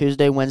rode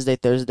Tuesday, Wednesday,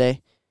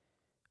 Thursday.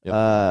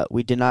 Yep.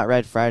 We did not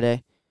ride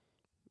Friday.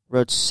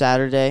 Rode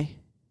Saturday.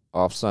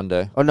 Off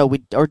Sunday. Oh no,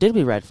 did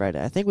we ride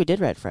Friday? I think we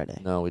did ride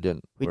Friday. No, we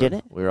didn't. We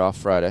didn't? We were off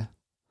Friday.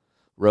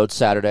 Rode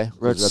Saturday.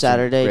 Rode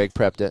Saturday. Greg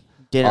prepped it.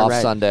 Didn't off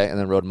ride Sunday, and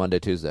then rode Monday,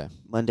 Tuesday.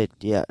 Monday.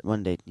 Yeah,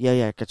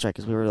 that's right,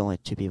 because we were the only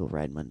 2 people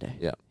riding Monday.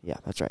 Yeah. Yeah,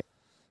 that's right.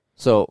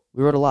 So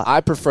we rode a lot.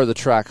 I prefer the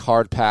track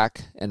hard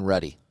pack and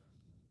ready.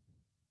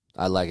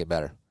 I like it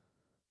better.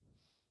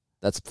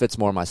 That fits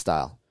more my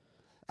style.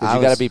 Because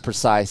you got to be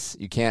precise.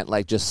 You can't,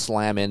 like, just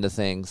slam into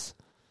things.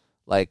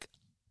 Like,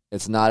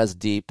 it's not as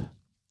deep.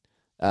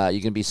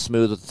 You can be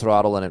smooth with the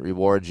throttle, and it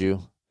rewards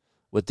you.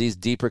 With these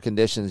deeper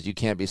conditions, you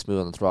can't be smooth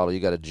on the throttle. You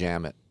got to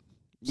jam it.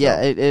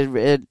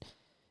 So.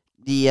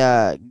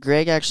 Yeah,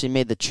 Greg actually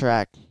made the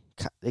track,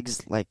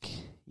 like,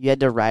 you had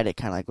to ride it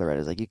kind of like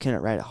Loretta's. Like, you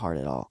couldn't ride it hard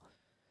at all.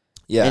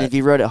 Yeah. And if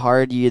you rode it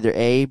hard, you either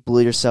A,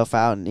 blew yourself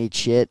out and ate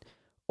shit,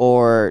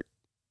 or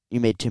you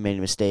made too many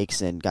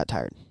mistakes and got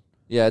tired.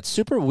 Yeah, it's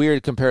super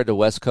weird compared to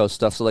West Coast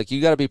stuff. So, like,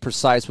 you got to be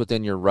precise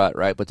within your rut,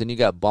 right? But then you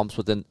got bumps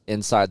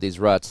inside these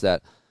ruts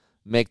that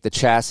make the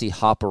chassis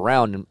hop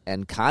around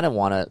and kind of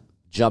want to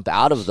jump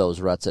out of those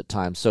ruts at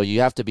times. So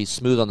you have to be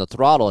smooth on the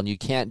throttle, and you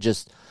can't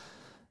just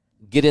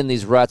get in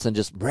these ruts and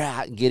just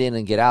get in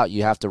and get out.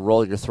 You have to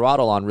roll your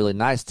throttle on really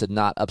nice to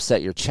not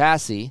upset your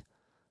chassis,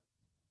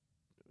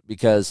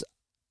 because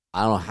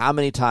I don't know how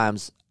many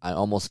times I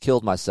almost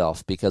killed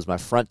myself because my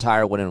front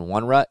tire went in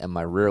one rut and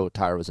my rear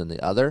tire was in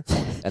the other.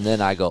 And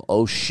then I go,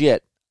 oh,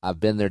 shit, I've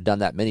been there, done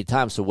that many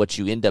times. So what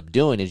you end up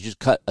doing is you just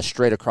cut a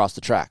straight across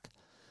the track.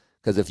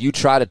 Because if you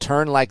try to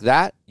turn like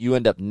that, you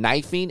end up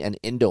knifing and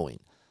endoing.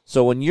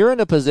 So when you're in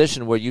a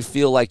position where you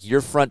feel like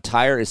your front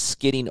tire is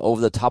skidding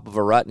over the top of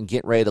a rut and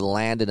getting ready to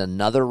land in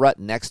another rut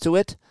next to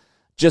it,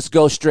 just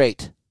go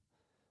straight.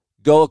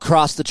 Go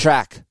across the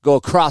track. Go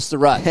across the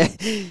rut.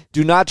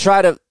 Do not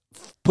try to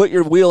put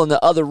your wheel in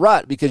the other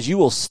rut, because you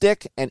will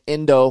stick and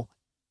endo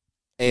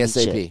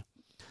ASAP.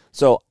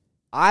 So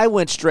I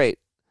went straight.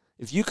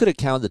 If you could have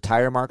counted the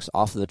tire marks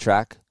off of the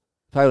track,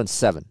 probably went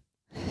 7.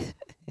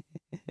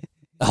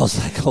 I was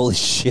like, holy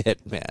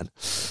shit, man.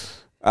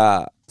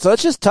 So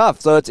it's just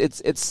tough. So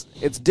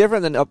it's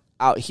different than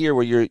out here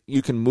where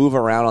you can move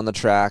around on the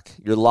track.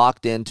 You're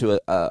locked into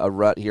a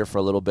rut here for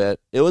a little bit.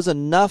 It was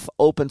enough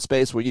open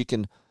space where you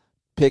can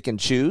pick and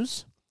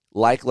choose,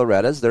 like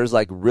Loretta's. There's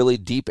like really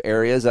deep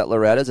areas at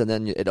Loretta's, and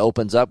then it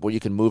opens up where you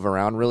can move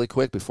around really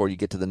quick before you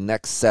get to the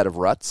next set of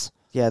ruts.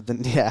 Yeah,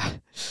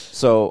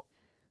 So,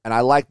 and I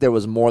like there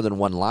was more than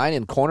one line.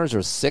 In corners,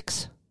 there's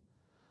 6.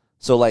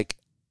 So, like,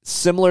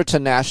 similar to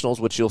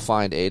Nationals, which you'll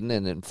find, Aiden,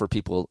 and for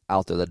people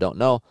out there that don't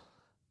know,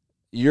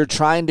 you're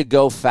trying to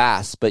go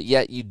fast, but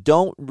yet you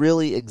don't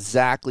really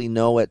exactly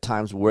know at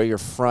times where your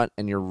front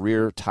and your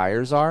rear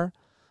tires are.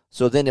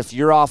 So then if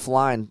you're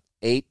offline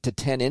 8 to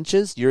 10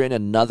 inches, you're in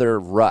another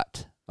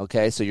rut,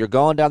 okay? So you're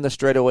going down the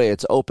straightaway.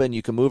 It's open.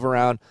 You can move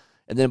around.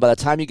 And then by the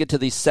time you get to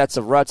these sets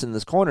of ruts in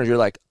this corner, you're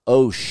like,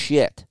 oh,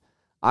 shit,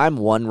 I'm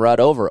 1 rut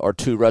over or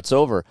 2 ruts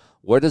over.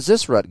 Where does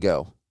this rut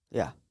go?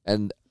 Yeah.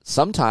 And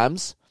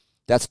sometimes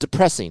that's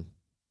depressing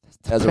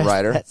as a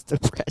rider. That's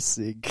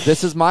depressing.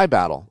 This is my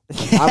battle.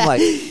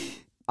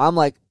 I'm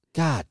like,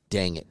 God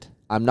dang it.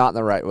 I'm not in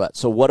the right rut.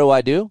 So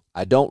what do?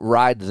 I don't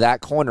ride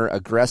that corner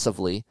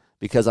aggressively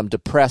because I'm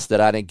depressed that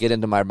I didn't get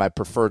into my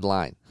preferred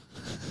line.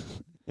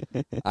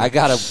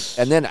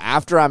 And then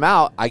after I'm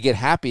out, I get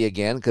happy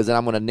again because then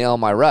I'm going to nail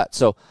my rut.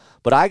 So,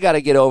 but I got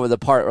to get over the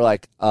part where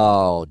like,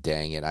 oh,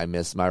 dang it, I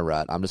missed my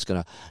rut. I'm just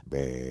going to,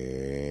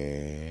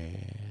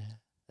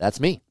 that's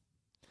me.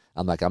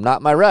 I'm like, I'm not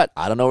in my rut.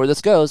 I don't know where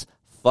this goes.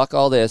 Fuck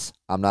all this.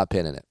 I'm not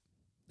pinning it.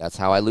 That's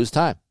how I lose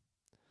time.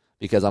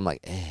 Because I'm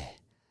like,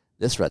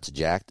 this rut's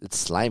jacked. It's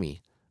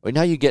slimy. Or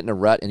now you get in a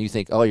rut and you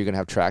think, oh, you're going to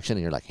have traction.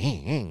 And you're like,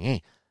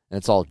 and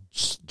it's all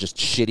just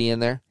shitty in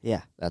there.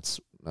 Yeah. That's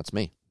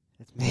me.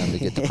 I'm going to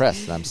get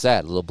depressed. And I'm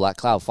sad. A little black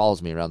cloud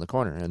follows me around the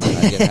corner. And then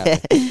I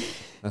get happy.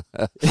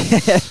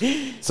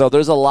 So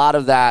there's a lot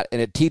of that. And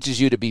it teaches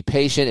you to be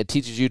patient. It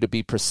teaches you to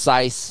be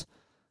precise.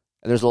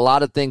 And there's a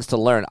lot of things to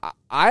learn.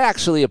 I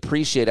actually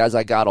appreciate, as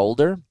I got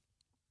older,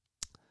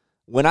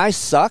 when I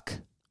suck,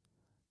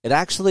 it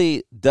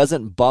actually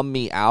doesn't bum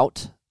me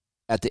out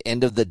at the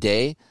end of the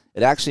day.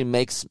 It actually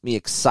makes me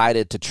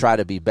excited to try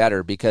to be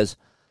better, because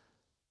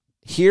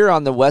here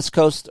on the West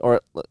Coast, or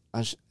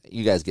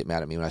you guys get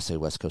mad at me when I say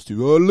West Coast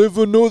too. I live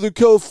in Northern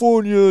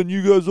California, and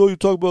you guys all you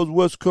talk about is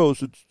West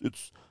Coast.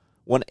 It's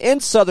when in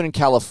Southern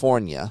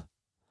California,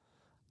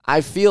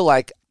 I feel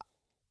like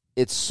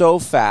it's so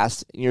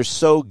fast and you're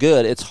so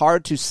good. It's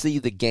hard to see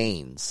the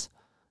gains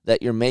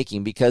that you're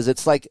making because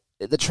it's like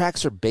the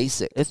tracks are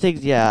basic.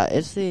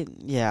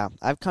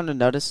 I've come to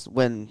notice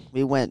when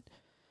we went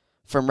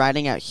from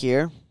riding out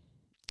here,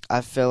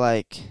 I feel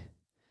like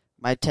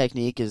my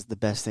technique is the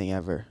best thing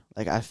ever.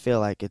 Like, I feel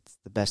like it's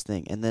the best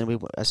thing. And then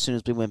as soon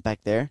as we went back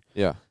there,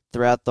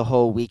 throughout the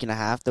whole week and a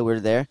half that we were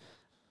there,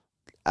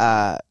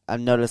 I've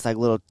noticed like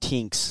little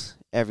tinks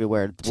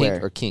everywhere.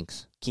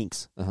 Kinks?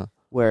 Kinks. Uh-huh.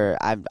 Where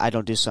I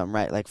don't do something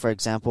right. Like, for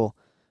example,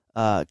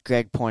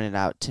 Greg pointed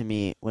out to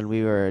me when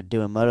we were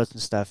doing motos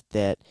and stuff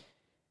that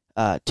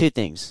two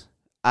things.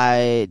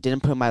 I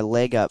didn't put my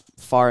leg up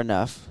far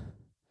enough.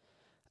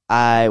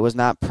 I was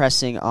not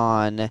pressing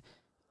on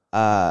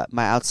my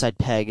outside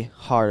peg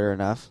harder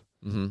enough.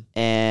 Mm-hmm.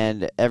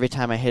 And every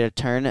time I hit a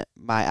turn,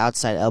 my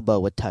outside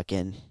elbow would tuck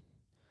in.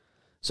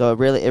 So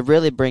it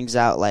really brings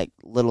out like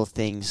little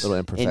things, little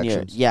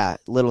imperfections.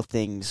 Little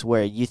things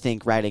where you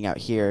think riding out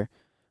here,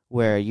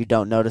 where you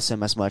don't notice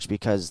them as much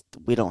because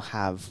we don't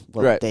have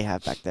what they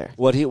have back there.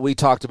 What we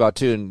talked about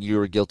too, and you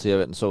were guilty of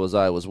it, and so was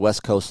I. Was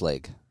West Coast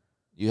leg.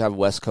 You have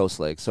West Coast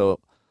leg,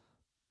 so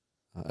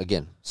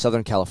again,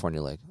 Southern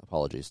California leg.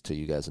 Apologies to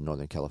you guys in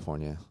Northern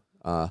California.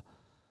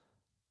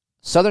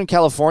 Southern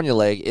California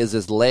leg is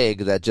this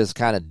leg that just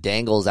kind of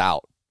dangles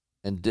out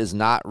and is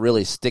not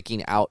really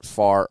sticking out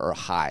far or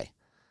high.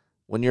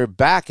 When you're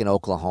back in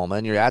Oklahoma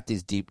and you're at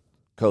these deep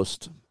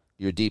coast,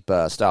 your deep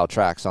style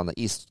tracks on the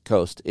East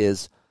Coast,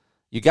 is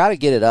you got to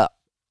get it up.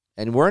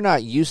 And we're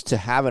not used to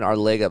having our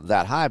leg up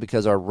that high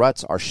because our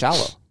ruts are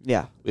shallow.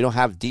 Yeah. We don't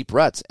have deep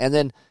ruts. And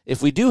then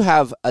if we do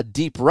have a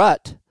deep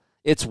rut,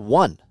 it's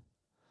one.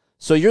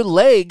 So your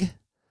leg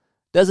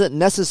doesn't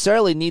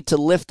necessarily need to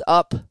lift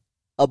up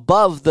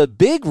above the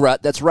big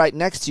rut that's right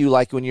next to you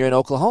like when you're in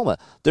Oklahoma.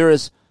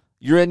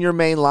 You're in your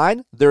main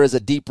line, there is a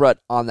deep rut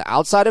on the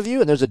outside of you,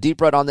 and there's a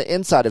deep rut on the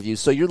inside of you.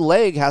 So your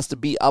leg has to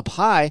be up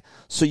high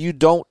so you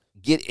don't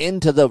get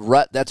into the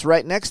rut that's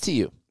right next to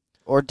you.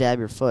 Or dab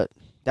your foot.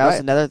 That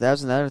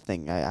was another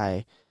thing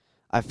I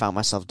found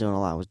myself doing a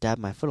lot, was dab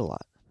my foot a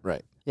lot.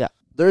 Right. Yeah.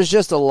 There's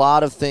just a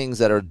lot of things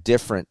that are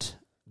different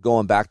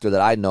going back there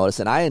that I notice,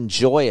 and I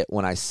enjoy it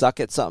when I suck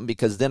at something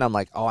because then I'm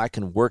like, oh, I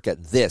can work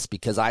at this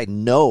because I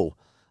know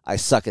I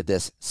suck at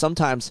this.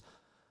 Sometimes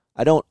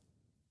I don't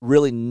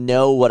really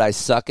know what I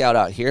suck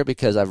out here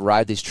because I've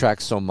ride these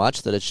tracks so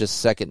much that it's just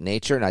second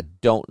nature, and I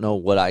don't know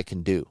what I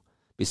can do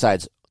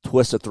besides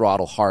twist the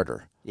throttle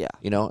harder. Yeah.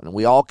 And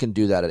we all can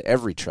do that at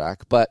every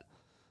track, but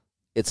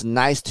it's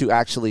nice to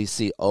actually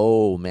see,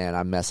 oh, man,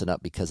 I'm messing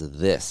up because of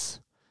this.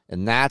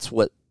 And that's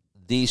what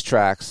these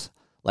tracks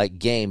like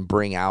Game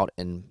bring out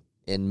in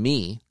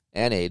me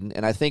and Aiden.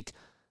 And I think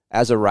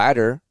as a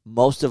rider,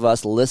 most of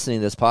us listening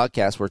to this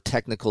podcast, we're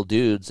technical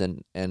dudes,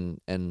 and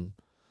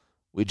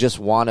we just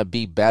want to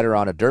be better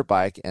on a dirt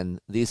bike, and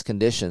these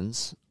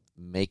conditions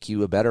make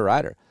you a better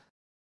rider.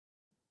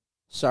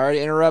 Sorry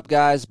to interrupt,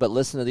 guys, but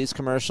listen to these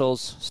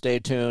commercials. Stay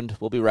tuned.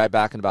 We'll be right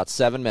back in about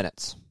 7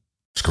 minutes.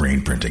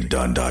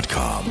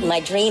 ScreenPrintingDone.com.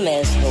 My dream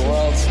is the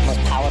world's most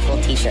powerful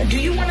t-shirt.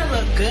 Do you want to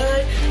look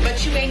good,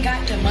 but you ain't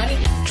got the money?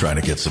 Trying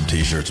to get some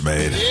t-shirts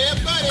made? Yeah,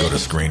 buddy. Go to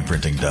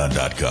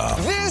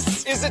ScreenPrintingDone.com.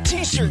 This is a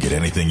t-shirt. You can get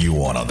anything you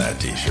want on that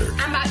t-shirt.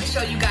 I'm about to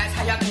show you guys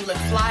how y'all can look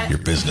fly. Your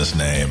business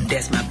name.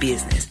 That's my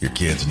business. Your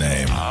kid's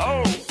name.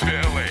 Oh,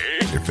 Billy.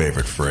 Your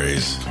favorite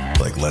phrase,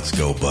 like "Let's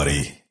go,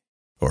 buddy,"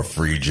 or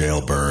 "Free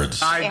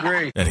jailbirds." I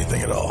agree.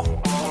 Anything at all.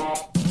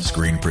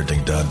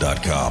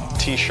 ScreenPrintingDone.com.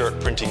 T-shirt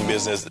printing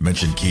business.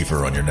 Mention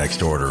Kiefer on your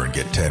next order and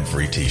get 10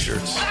 free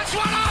t-shirts. That's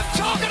what I'm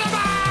talking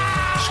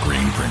about!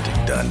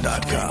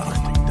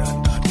 ScreenPrintingDone.com.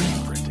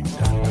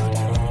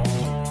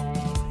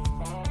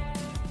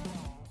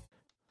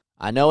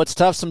 I know it's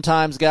tough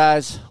sometimes,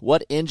 guys.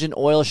 What engine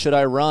oil should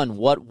I run?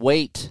 What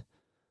weight?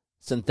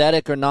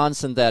 Synthetic or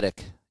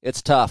non-synthetic?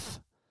 It's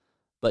tough.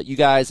 But you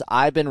guys,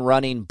 I've been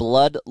running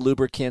Blood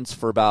lubricants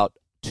for about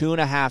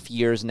 2.5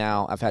 years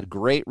now. I've had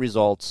great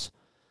results.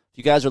 If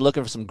you guys are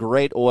looking for some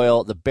great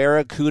oil, the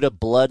Barracuda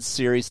Blood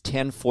Series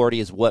 1040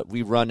 is what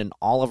we run in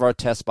all of our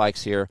test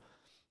bikes here.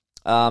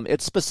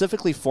 It's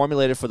specifically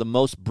formulated for the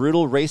most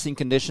brutal racing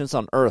conditions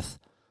on Earth.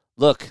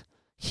 Look,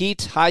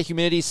 heat, high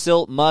humidity,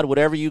 silt, mud,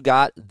 whatever you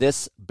got,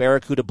 this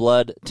Barracuda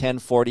Blood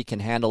 1040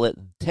 can handle it.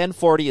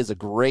 1040 is a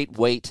great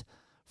weight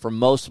for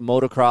most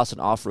motocross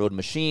and off-road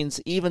machines,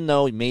 even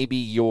though maybe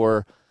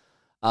your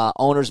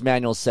owner's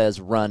manual says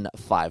run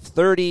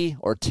 530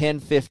 or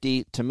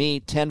 1050. To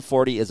me,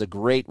 1040 is a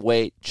great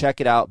weight.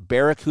 Check it out.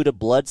 Barracuda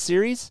Blood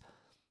Series.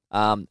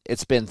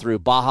 It's been through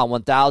Baja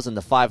 1000,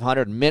 the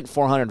 500, Mint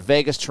 400,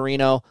 Vegas,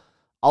 Torino,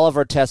 all of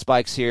our test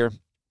bikes here.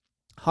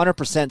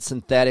 100%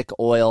 synthetic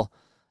oil.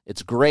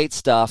 It's great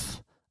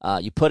stuff.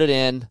 You put it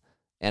in,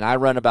 and I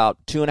run about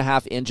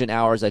 2.5 engine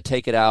hours. I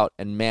take it out,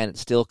 and man, it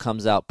still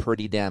comes out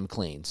pretty damn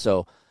clean.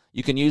 So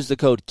You can use the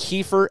code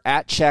Kiefer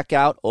at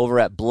checkout over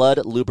at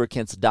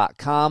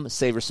bloodlubricants.com.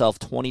 Save yourself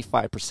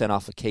 25%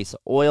 off a case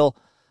of oil.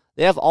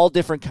 They have all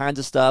different kinds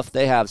of stuff.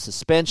 They have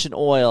suspension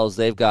oils.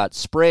 They've got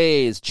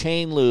sprays,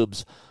 chain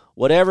lubes,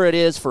 whatever it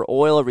is for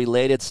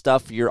oil-related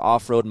stuff for your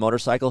off-road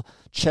motorcycle.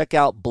 Check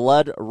out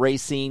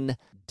bloodracing.com.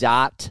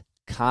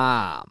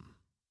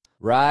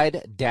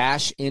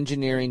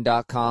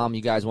 Ride-engineering.com.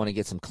 You guys want to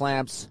get some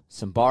clamps,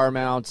 some bar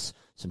mounts,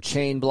 some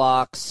chain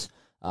blocks,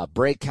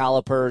 brake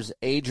calipers.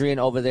 Adrian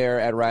over there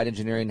at Ride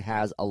Engineering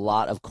has a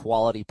lot of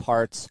quality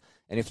parts.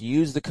 And if you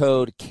use the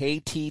code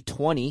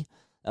KT20,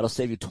 that'll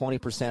save you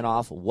 20%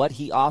 off what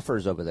he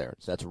offers over there.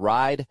 So that's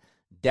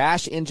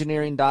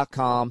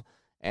ride-engineering.com.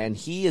 And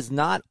he is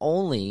not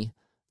only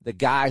the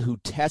guy who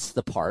tests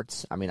the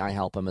parts, I mean, I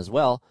help him as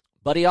well,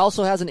 but he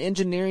also has an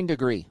engineering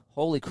degree.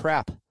 Holy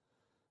crap.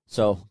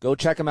 So go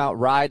check him out,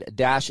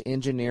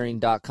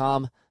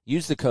 ride-engineering.com.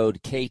 Use the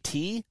code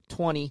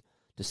KT20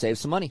 to save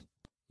some money.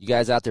 You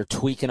guys out there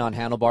tweaking on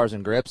handlebars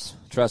and grips?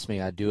 Trust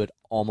me, I do it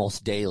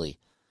almost daily.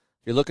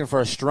 If you're looking for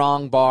a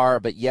strong bar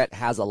but yet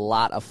has a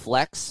lot of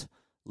flex,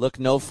 look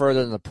no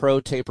further than the Pro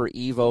Taper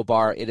Evo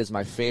bar. It is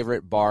my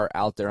favorite bar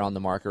out there on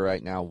the market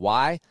right now.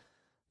 Why?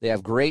 They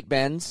have great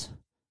bends.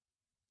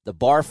 The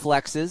bar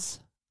flexes.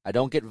 I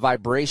don't get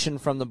vibration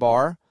from the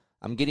bar.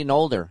 I'm getting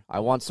older. I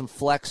want some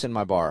flex in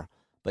my bar,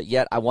 but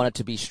yet I want it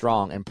to be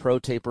strong. And Pro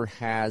Taper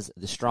has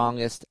the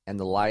strongest and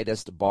the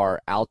lightest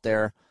bar out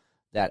there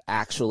that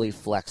actually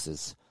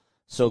flexes.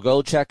 So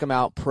go check them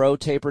out,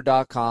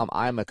 protaper.com.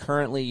 I'm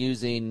currently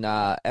using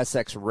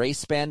SX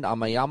Race Bend on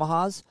my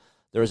Yamahas.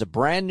 There is a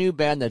brand new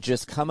bend that's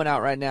just coming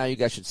out right now. You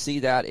guys should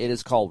see that. It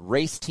is called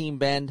Race Team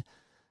Bend,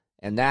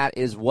 and that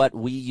is what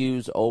we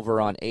use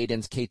over on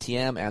Aiden's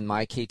KTM and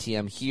my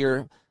KTM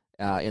here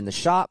in the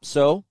shop.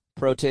 So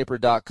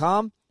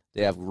protaper.com.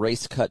 They have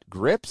race cut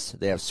grips.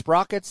 They have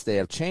sprockets. They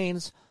have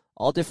chains,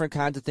 all different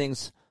kinds of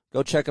things.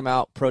 Go check them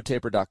out,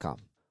 protaper.com.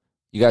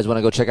 You guys want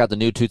to go check out the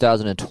new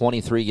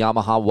 2023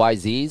 Yamaha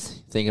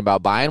YZs? Thinking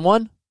about buying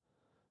one?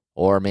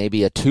 Or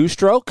maybe a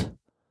two-stroke?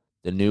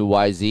 The new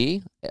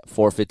YZ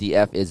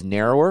 450F is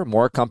narrower,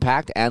 more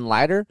compact, and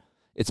lighter.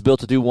 It's built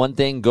to do one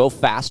thing, go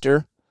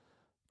faster.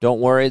 Don't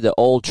worry, the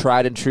old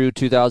tried-and-true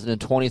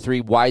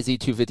 2023 YZ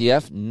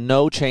 250F,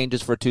 no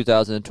changes for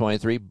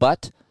 2023,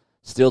 but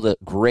still the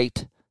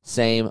great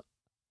same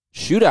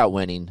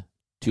shootout-winning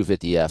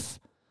 250F.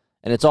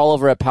 And it's all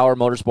over at Power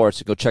Motorsports.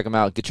 So go check them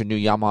out. Get your new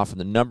Yamaha from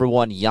the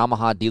 #1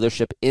 Yamaha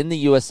dealership in the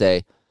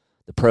USA,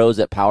 the pros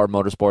at Power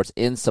Motorsports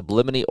in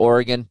Sublimity,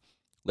 Oregon.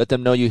 Let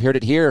them know you heard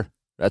it here.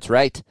 That's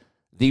right.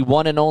 The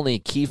one and only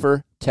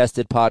Kiefer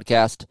Tested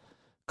Podcast.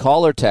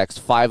 Call or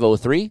text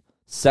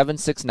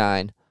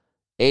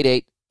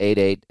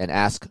 503-769-8888 and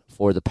ask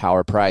for the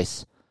Power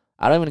price.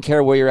 I don't even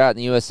care where you're at in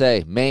the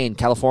USA. Maine,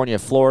 California,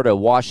 Florida,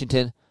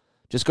 Washington.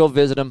 Just go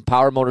visit them,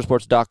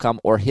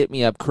 powermotorsports.com, or hit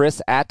me up,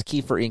 Chris at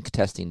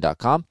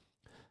KieferIncTesting.com,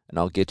 and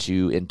I'll get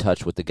you in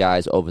touch with the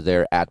guys over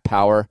there at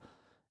Power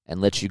and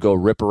let you go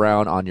rip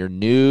around on your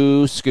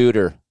new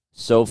scooter.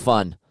 So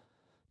fun.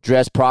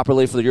 Dress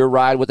properly for your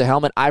ride with a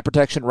helmet, eye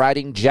protection,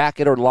 riding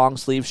jacket or long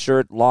sleeve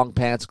shirt, long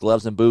pants,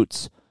 gloves, and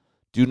boots.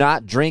 Do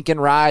not drink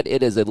and ride.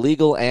 It is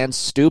illegal and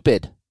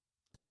stupid.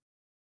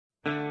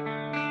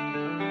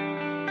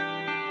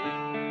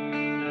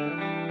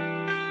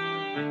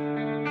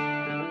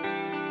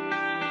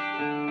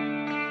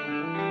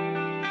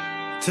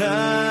 Time,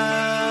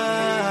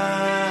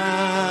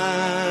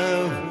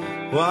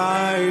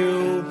 why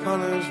you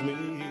punish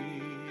me?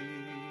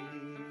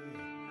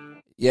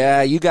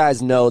 Yeah, you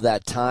guys know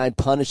that time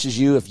punishes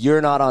you if you're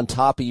not on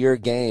top of your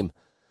game.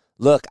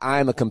 Look,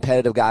 I'm a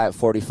competitive guy at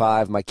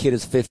 45. My kid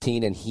is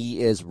 15, and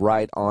he is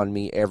right on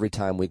me every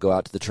time we go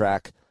out to the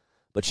track.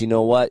 But you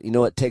know what? You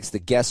know it takes the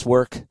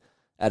guesswork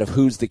out of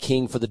who's the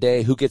king for the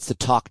day, who gets to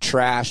talk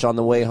trash on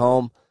the way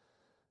home.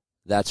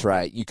 That's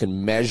right. You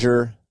can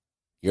measure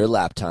your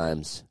lap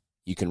times.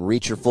 You can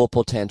reach your full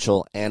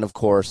potential, and, of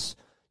course,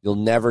 you'll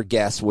never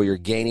guess where you're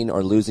gaining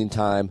or losing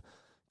time.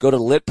 Go to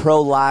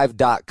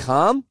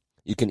litprolive.com.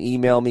 You can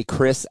email me,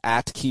 Chris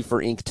at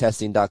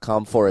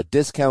KieferIncTesting.com, for a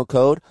discount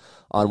code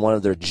on one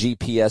of their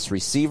GPS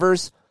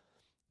receivers.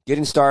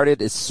 Getting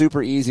started is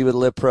super easy with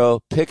LitPro.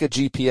 Pick a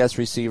GPS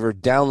receiver,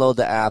 download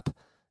the app,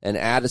 and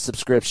add a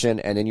subscription,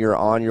 and then you're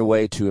on your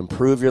way to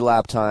improve your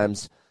lap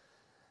times,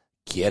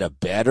 get a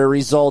better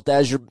result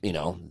as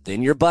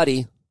than your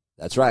buddy.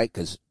 That's right,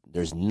 because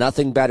there's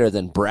nothing better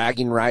than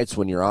bragging rights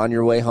when you're on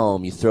your way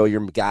home. You throw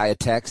your guy a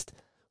text,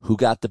 who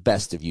got the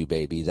best of you,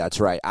 baby?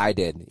 That's right, I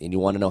did. And you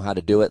want to know how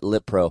to do it?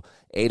 LitPro.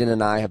 Aiden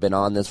and I have been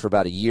on this for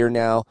about a year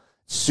now.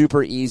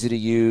 Super easy to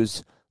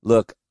use.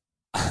 Look,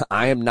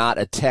 I am not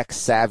a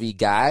tech-savvy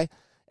guy,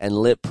 and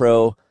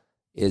LitPro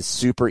is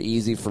super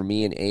easy for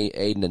me and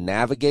Aiden to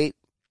navigate,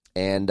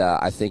 and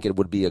I think it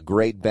would be a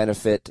great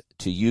benefit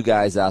to you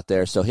guys out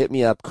there. So hit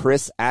me up,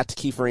 Chris at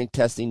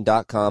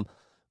KieferIncTesting.com.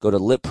 Go to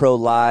LitPro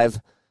Live.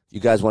 You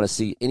guys want to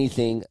see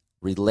anything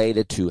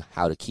related to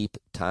how to keep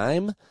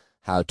time,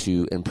 how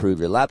to improve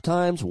your lap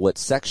times, what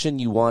section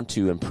you want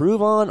to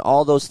improve on,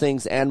 all those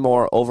things and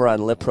more over on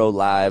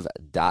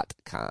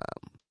LipProLive.com.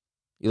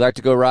 You like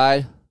to go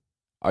ride?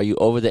 Are you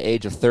over the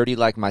age of 30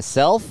 like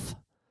myself?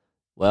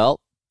 Well,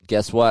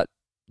 guess what?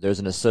 There's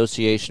an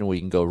association where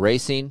you can go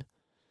racing,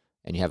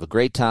 and you have a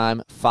great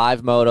time.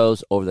 5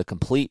 motos over the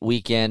complete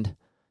weekend.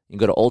 You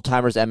can go to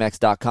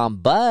oldtimersmx.com,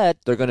 but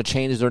they're going to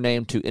change their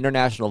name to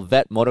International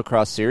Vet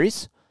Motocross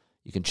Series.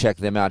 You can check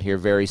them out here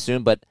very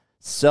soon, but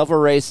several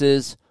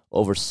races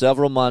over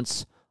several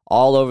months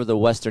all over the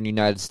western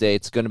United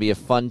States. It's going to be a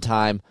fun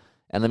time,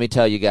 and let me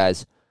tell you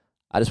guys,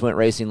 I just went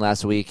racing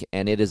last week,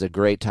 and it is a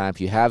great time.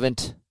 If you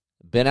haven't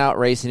been out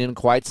racing in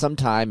quite some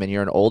time, and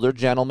you're an older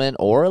gentleman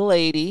or a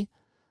lady,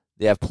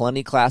 they have plenty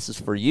of classes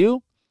for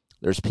you.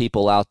 There's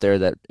people out there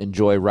that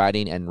enjoy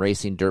riding and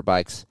racing dirt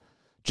bikes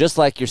just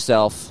like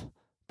yourself.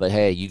 But,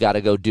 hey, you got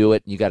to go do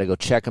it. You got to go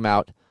check them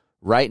out.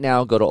 Right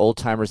now, go to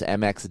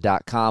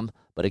oldtimersmx.com.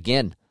 But,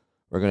 again,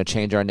 we're going to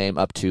change our name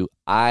up to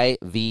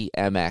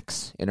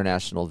IVMX,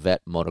 International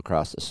Vet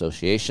Motocross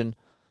Association.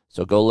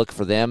 So go look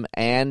for them.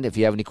 And if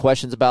you have any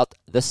questions about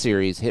the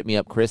series, hit me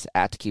up, Chris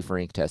at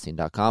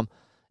KieferInkTesting.com,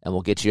 and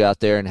we'll get you out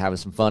there and having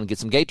some fun, get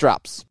some gate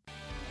drops.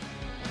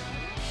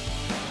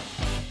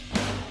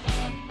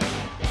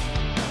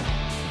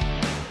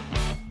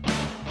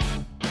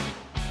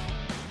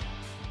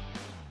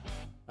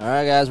 All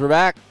right, guys, we're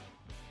back.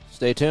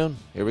 Stay tuned.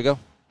 Here we go.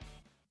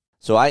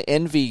 So I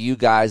envy you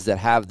guys that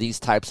have these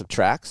types of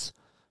tracks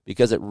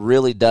because it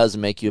really does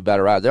make you a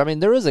better rider. I mean,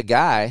 there was a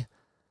guy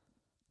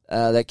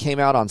that came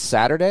out on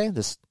Saturday.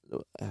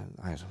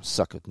 I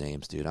suck with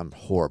names, dude. I'm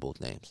horrible with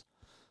names.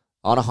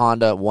 On a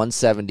Honda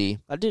 170.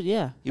 I did,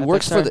 yeah. He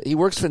works for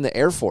the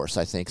Air Force,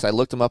 I think. So I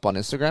looked him up on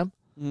Instagram.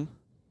 Mm-hmm.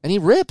 And he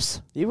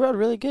rips. He rode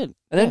really good.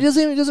 And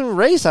he doesn't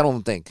race, I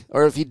don't think.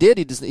 Or if he did,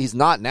 he's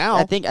not now.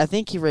 I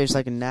think he raced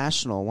like a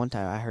national one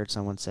time, I heard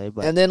someone say.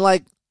 But and then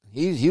like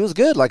he was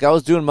good. Like I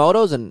was doing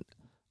motos and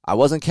I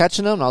wasn't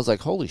catching him, and I was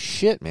like, holy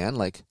shit, man.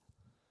 Like,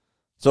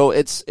 so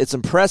it's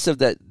impressive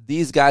that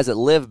these guys that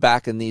live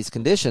back in these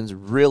conditions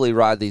really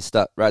ride this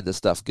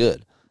stuff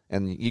good.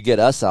 And you get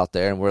us out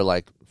there and we're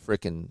like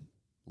freaking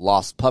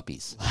lost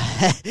puppies.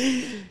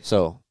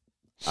 So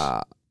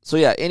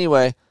yeah,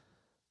 anyway.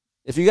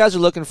 If you guys are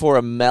looking for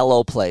a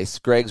mellow place,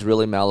 Gregg's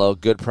really mellow,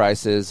 good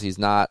prices. He's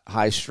not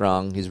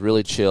high-strung. He's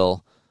really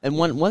chill. And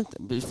one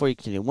before you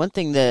continue, one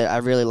thing that I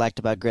really liked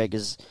about Gregg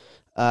is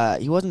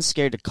he wasn't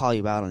scared to call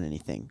you out on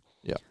anything.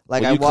 Yeah.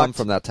 Like you come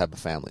from that type of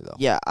family, though.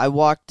 Yeah. I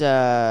walked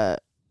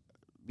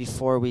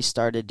before we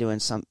started doing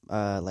some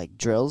like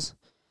drills.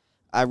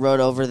 I rode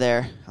over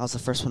there. I was the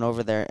first one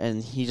over there,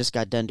 and he just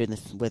got done doing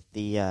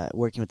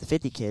working with the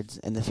 50 kids,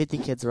 and the 50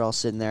 kids are all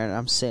sitting there, and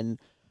I'm sitting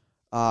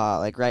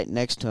like right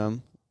next to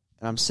him.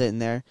 And I'm sitting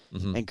there,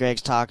 and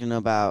Gregg's talking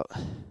about,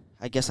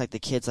 I guess, like the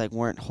kids like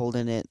weren't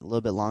holding it a little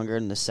bit longer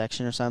in the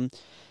section or something.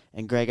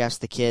 And Gregg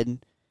asked the kid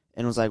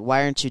and was like,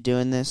 why aren't you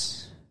doing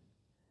this?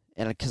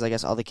 And because I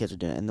guess all the kids are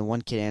doing it. And the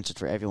one kid answered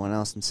for everyone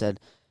else and said,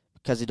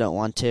 because he don't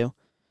want to.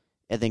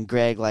 And then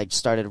Gregg like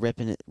started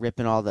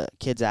ripping all the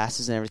kids'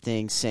 asses and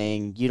everything,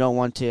 saying, you don't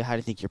want to. How do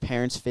you think your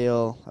parents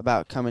feel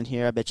about coming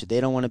here? I bet you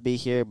they don't want to be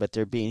here, but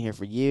they're being here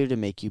for you to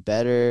make you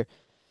better.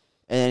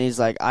 And then he's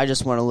like, I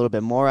just want a little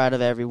bit more out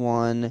of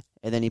everyone.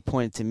 And then he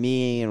pointed to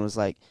me and was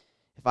like,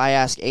 if I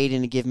ask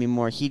Aiden to give me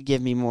more, he'd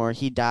give me more.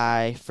 He'd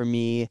die for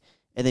me.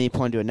 And then he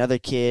pointed to another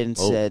kid and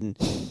said,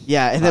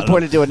 yeah, and then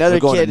pointed to another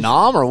kid. Going to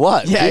Nam or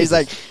what? Yeah, Jesus. He's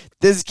like,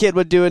 this kid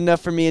would do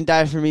enough for me and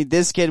die for me.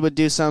 This kid would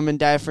do something and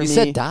die for me. He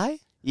said die?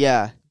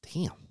 Yeah.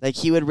 Damn. Like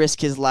he would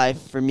risk his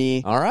life for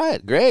me. All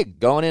right, Gregg,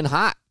 going in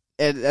hot.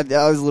 And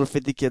all these little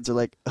 50 kids are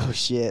like, oh,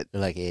 shit.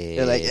 They're like,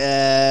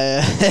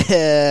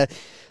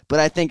 But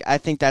I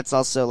think that's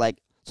also like.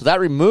 So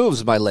that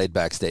removes my laid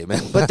back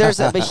statement. But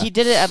but he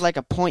did it at like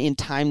a point in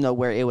time though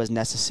where it was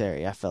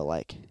necessary. I felt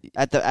like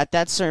at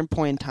that certain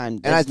point in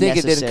time. And I think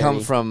necessary. It didn't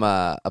come from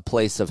a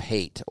place of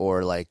hate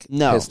or like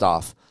pissed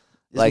off.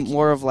 It's like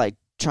more of like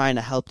trying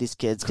to help these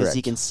kids because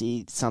he can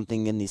see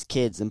something in these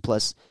kids, and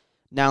plus,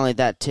 not only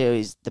that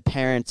too, the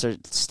parents are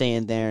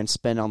staying there and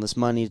spending all this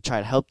money to try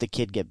to help the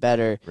kid get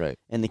better. Right.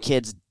 And the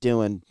kid's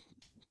dicking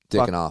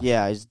off.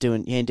 Yeah,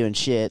 he ain't doing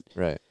shit.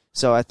 Right.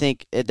 So I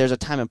think there's a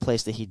time and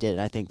place that he did,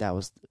 and I think that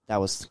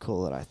was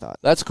cool that I thought.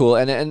 That's cool,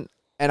 and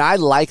I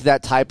like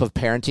that type of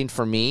parenting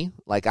for me.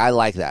 Like I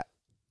like that.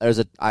 I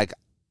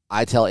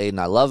tell Aiden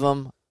I love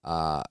him.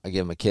 I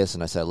give him a kiss,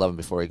 and I say I love him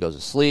before he goes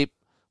to sleep.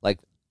 Like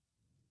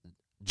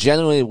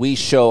generally, we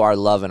show our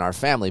love in our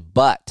family,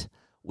 but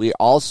we're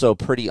also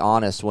pretty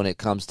honest when it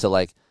comes to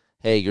like,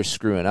 hey, you're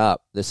screwing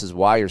up. This is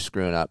why you're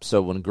screwing up.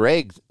 So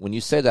when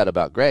you say that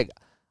about Gregg,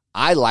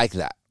 I like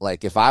that.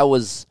 Like if I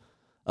was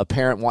a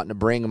parent wanting to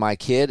bring my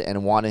kid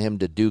and wanting him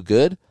to do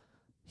good,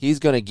 he's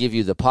going to give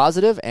you the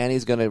positive and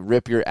he's going to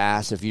rip your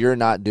ass if you're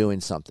not doing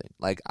something.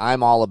 Like,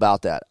 I'm all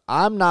about that.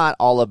 I'm not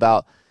all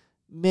about,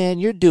 man,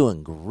 you're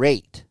doing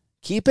great.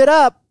 Keep it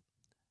up.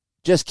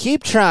 Just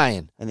keep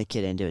trying. And the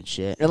kid ain't doing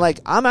shit. And, like,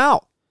 I'm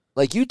out.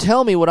 Like, you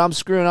tell me what I'm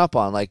screwing up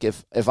on. Like,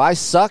 if I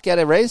suck at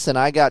a race and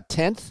I got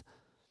 10th,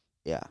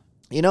 Yeah.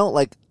 You know,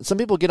 like some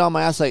people get on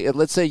my ass. Like,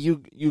 let's say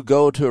you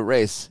go to a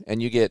race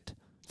and you get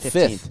 15th.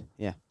 fifth.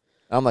 Yeah.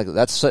 I'm like,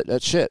 that's shit.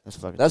 That's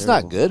not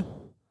terrible. good.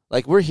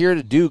 Like, we're here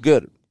to do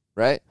good,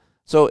 right?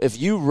 So if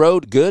you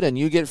rode good and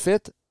you get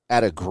fifth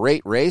at a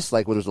great race,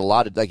 like, where there's a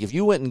lot of, like, if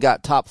you went and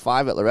got top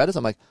 5 at Loretta's,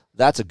 I'm like,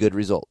 that's a good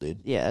result, dude.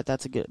 Yeah,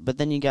 that's a good. But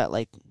then you got,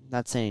 like,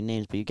 not saying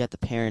names, but you got the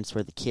parents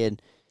where the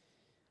kid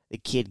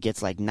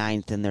gets like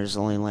 9th, and there's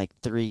only like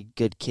 3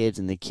 good kids,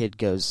 and the kid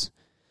goes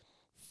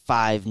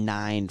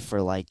 5-9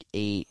 for like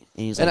 8, and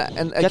he's like,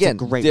 and that's again, a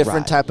great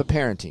different ride. type of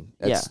parenting.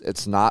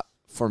 It's not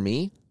for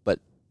me, but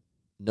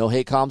no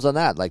hate comms on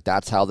that. Like,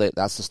 that's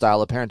the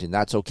style of parenting.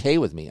 That's okay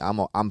with me.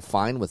 I'm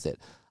fine with it.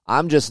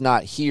 I'm just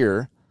not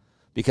here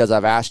because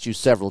I've asked you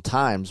several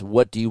times,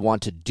 what do you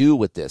want to do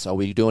with this? Are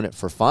we doing it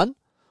for fun,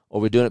 or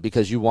are we doing it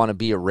because you want to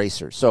be a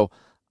racer? So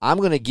I'm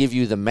going to give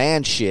you the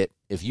man shit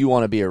if you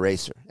want to be a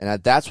racer.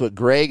 And that's what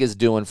Gregg is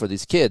doing for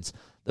these kids.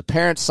 The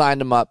parents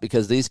signed them up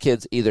because these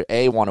kids either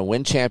A, want to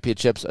win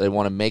championships, or they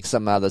want to make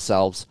something out of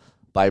themselves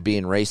by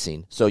being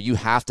racing. So you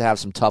have to have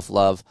some tough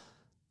love.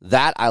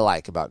 That I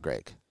like about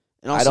Gregg.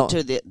 And also,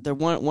 too, the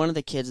one of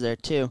the kids there,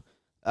 too,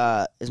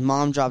 his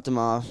mom dropped him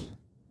off,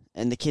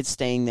 and the kid's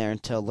staying there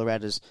until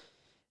Loretta's.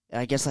 And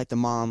I guess, like, the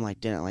mom, like,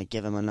 didn't, like,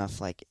 give him enough,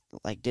 like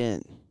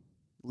didn't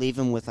leave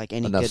him with, like,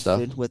 any enough good stuff?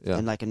 food,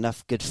 and, like,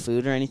 enough good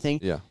food or anything.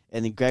 Yeah.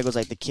 And then Gregg was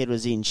like, the kid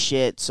was eating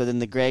shit. So then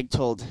Gregg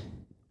told,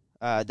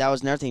 that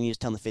was another thing he was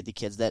telling the 50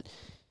 kids, that,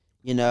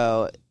 you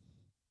know,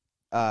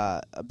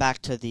 back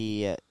to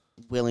the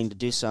willing to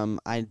do some,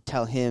 I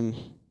tell him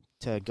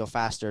to go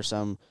faster,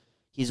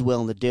 he's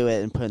willing to do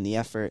it and put in the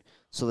effort.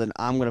 So then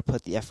I'm going to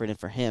put the effort in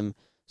for him.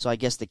 So I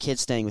guess the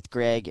kid's staying with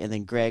Gregg, and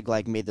then Gregg,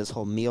 like, made this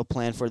whole meal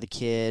plan for the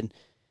kid,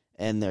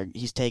 and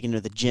he's taking her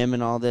to the gym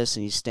and all this,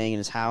 and he's staying in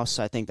his house.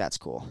 So I think that's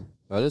cool.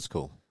 That is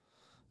cool.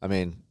 I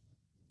mean,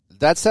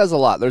 that says a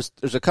lot. There's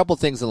a couple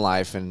things in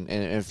life, and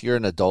if you're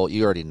an adult,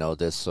 you already know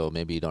this, so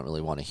maybe you don't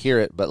really want to hear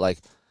it, but, like,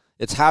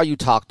 it's how you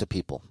talk to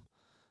people.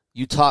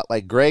 You talk,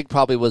 like, Gregg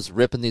probably was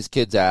ripping these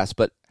kids' ass,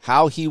 but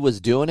how he was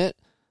doing it,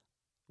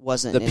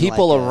 wasn't the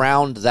people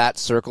around that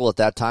circle at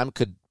that time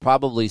could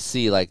probably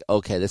see, like,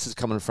 okay, this is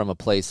coming from a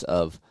place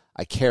of,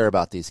 I care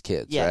about these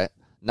kids, right?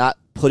 Not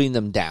putting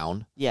them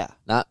down,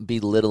 not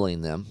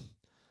belittling them.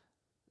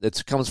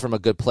 It comes from a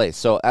good place.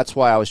 So that's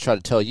why I always try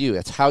to tell you,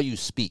 it's how you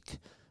speak.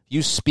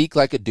 You speak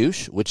like a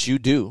douche, which you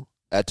do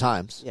at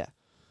times. Yeah,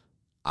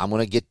 I'm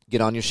gonna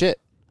get on your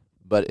shit.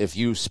 But if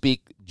you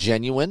speak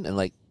genuine and,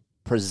 like,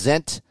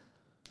 present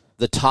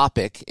the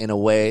topic in a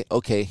way,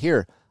 okay,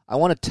 here, I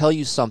want to tell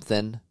you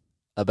something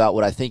about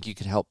what I think you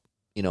can help,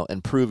 you know,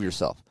 improve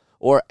yourself.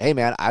 Or, hey,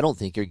 man, I don't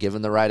think you're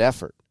giving the right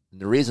effort. And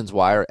the reasons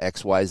why are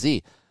X, Y,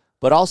 Z.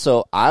 But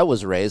also, I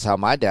was raised how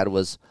my dad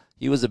was,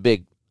 he was a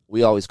big,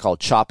 we always called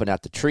chopping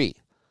at the tree.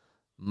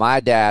 My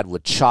dad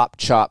would chop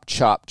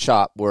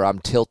where I'm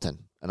tilting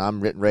and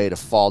I'm ready to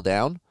fall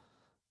down.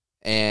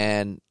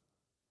 And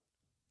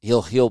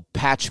he'll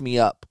patch me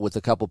up with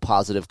a couple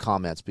positive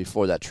comments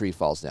before that tree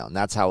falls down.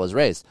 That's how I was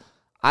raised.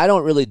 I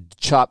don't really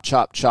chop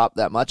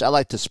that much. I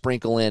like to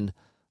sprinkle in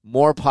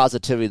more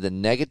positivity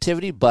than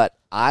negativity, but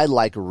I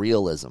like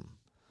realism.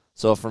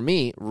 So for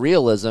me,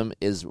 realism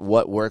is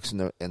what works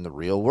in the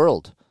real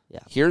world.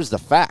 Yeah. Here's the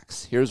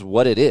facts. Here's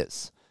what it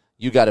is.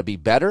 You got to be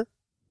better.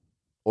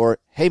 Or,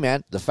 hey,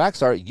 man, the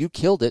facts are you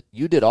killed it.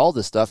 You did all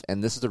this stuff,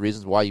 and this is the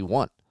reasons why you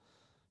won.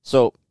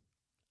 So,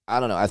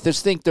 I don't know. I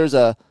just think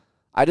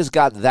I just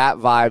got that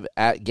vibe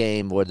at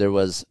game where there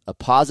was a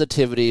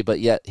positivity, but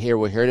yet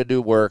we're here to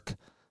do work,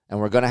 and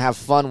we're going to have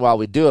fun while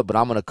we do it, but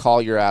I'm going to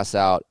call your ass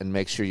out and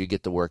make sure you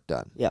get the work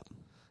done. Yep.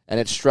 And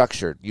it's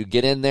structured. You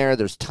get in there,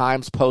 there's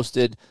times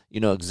posted, you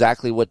know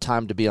exactly what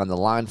time to be on the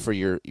line for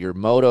your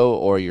moto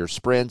or your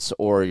sprints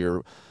or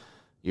your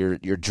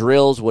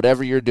drills,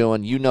 whatever you're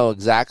doing, you know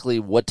exactly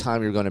what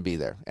time you're going to be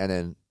there. And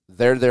then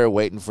they're there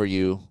waiting for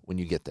you when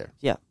you get there.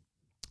 Yeah.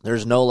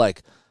 There's no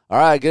like, all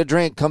right, get a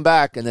drink, come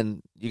back, and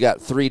then you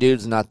got 3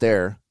 dudes not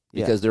there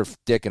because they're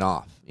dicking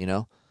off, you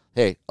know?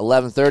 Hey,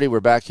 11:30, we're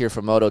back here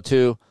for Moto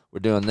 2. We're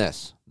doing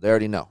this. They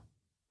already know.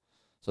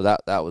 So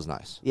that was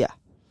nice. Yeah.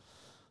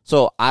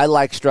 So I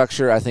like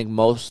structure. I think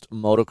most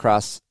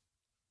motocross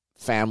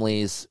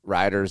families,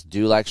 riders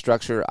do like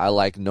structure. I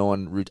like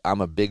knowing.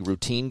 I'm a big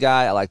routine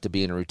guy. I like to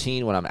be in a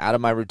routine. When I'm out of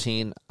my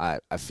routine, I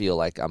feel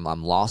like I'm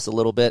lost a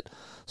little bit.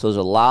 So there's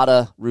a lot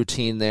of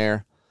routine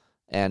there.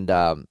 And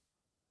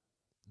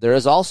there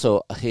is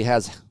also, he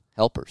has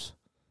helpers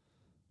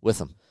with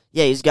him.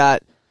 Yeah, he's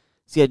got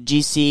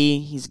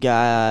GC. He's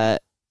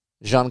got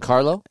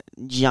Giancarlo.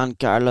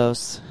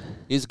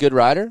 He's a good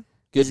rider.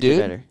 Good dude.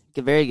 Good rider.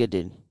 Very good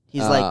dude. He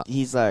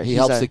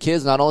helps the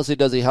kids. Not only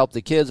does he help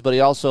the kids, but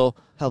he also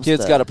helps.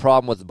 Kids got a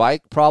problem with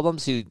bike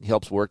problems. He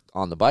helps work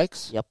on the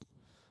bikes. Yep.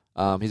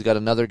 He's got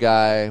another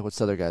guy. What's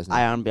the other guy's name?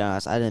 I'll be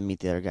honest. I didn't meet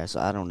the other guy, so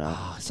I don't know.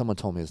 Someone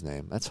told me his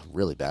name. That's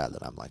really bad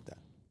that I'm like that.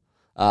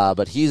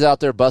 But he's out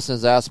there busting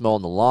his ass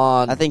mowing the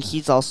lawn. I think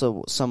he's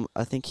also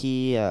I think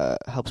he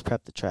helps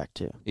prep the track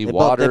too. They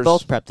waters. They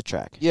both prep the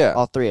track. Yeah,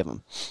 all 3 of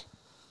them.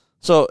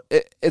 So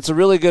it's a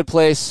really good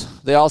place.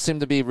 They all seem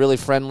to be really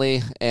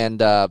friendly, and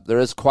there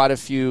is quite a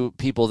few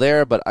people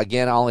there. But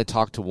again, I only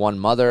talked to one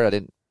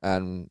mother.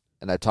 And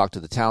I talked to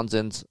the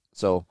Townsends.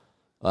 So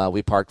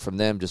we parked from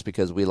them just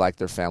because we like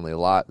their family a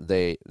lot.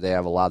 They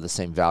have a lot of the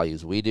same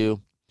values we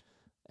do,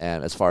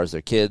 and as far as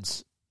their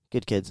kids,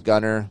 good kids.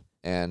 Gunner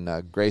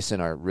and Grayson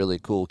are really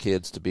cool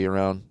kids to be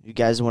around. You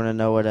guys want to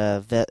know what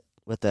a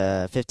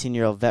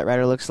 15-year-old vet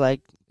rider looks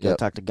like? Go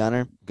talk to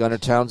Gunner. Gunner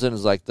Townsend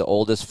is like the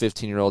oldest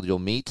 15-year-old you'll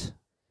meet,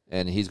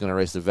 and he's going to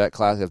race the vet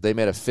class. If they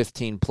made a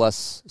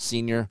 15-plus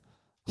senior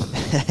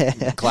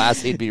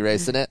class, he'd be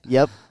racing it.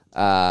 Yep.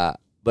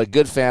 But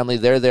good family.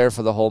 They're there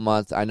for the whole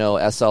month. I know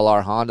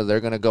SLR Honda,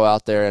 they're going to go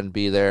out there and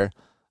be there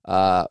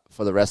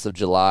for the rest of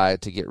July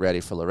to get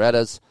ready for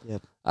Loretta's.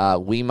 Yep.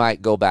 We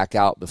might go back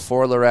out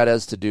before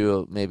Loretta's to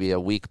do maybe a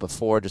week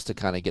before just to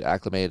kind of get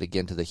acclimated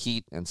again to the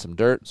heat and some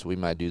dirt, so we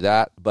might do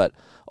that. But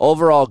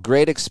overall,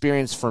 great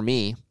experience for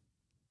me.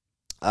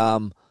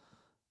 Now,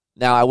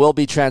 I will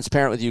be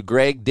transparent with you.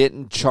 Gregg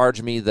didn't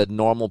charge me the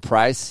normal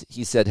price.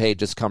 He said, hey,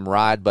 just come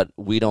ride, but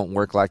we don't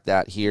work like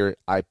that here.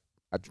 I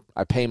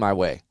pay my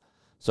way.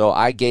 So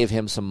I gave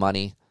him some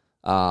money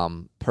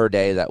per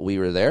day that we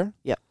were there.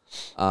 Yep.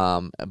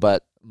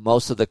 But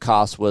most of the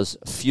cost was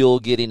fuel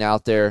getting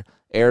out there,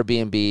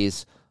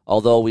 Airbnbs,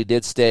 although we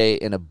did stay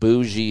in a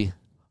bougie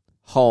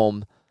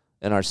home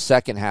in our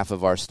second half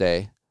of our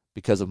stay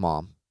because of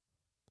Mom.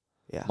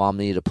 Yeah. Mom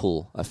needed a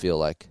pool, I feel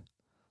like.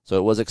 So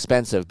it was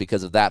expensive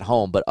because of that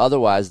home. But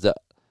otherwise,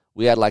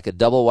 we had like a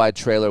double-wide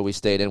trailer we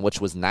stayed in,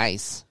 which was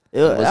nice. It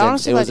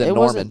was in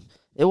Norman.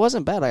 It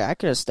wasn't bad. Like, I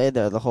could have stayed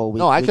there the whole week.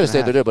 No, I could have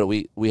stayed there, but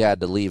we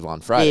had to leave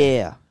on Friday.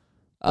 Yeah.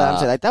 But I'm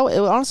saying, like, that.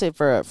 Honestly,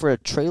 for a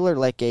trailer,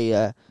 like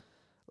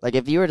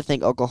if you were to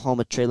think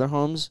Oklahoma trailer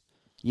homes,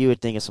 you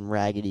would think of some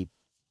raggedy.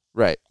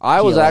 Right.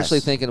 I was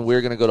actually thinking we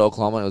were going to go to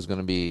Oklahoma, and it was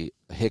going to be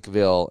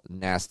Hickville,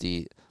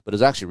 nasty, but it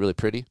was actually really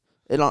pretty.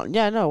 It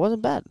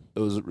wasn't bad. It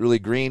was really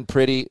green,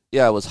 pretty.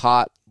 Yeah, it was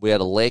hot. We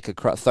had a lake.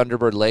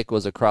 Thunderbird Lake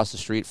was across the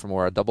street from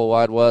where our double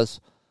wide was,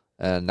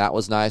 and that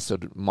was nice. So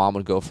Mom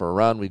would go for a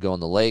run. We'd go in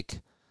the lake.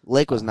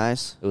 Lake was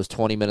nice. It was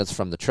 20 minutes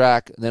from the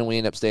track. And then we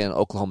ended up staying in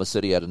Oklahoma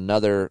City at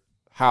another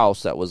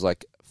house that was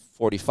like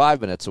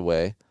 45 minutes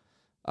away.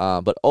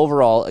 But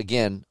overall,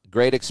 again,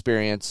 great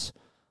experience.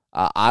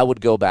 I would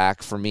go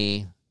back for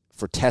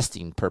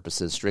testing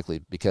purposes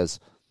strictly because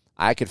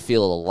I could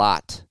feel a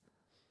lot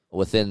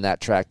within that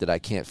track that I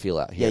can't feel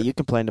out here. Yeah, you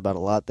complained about a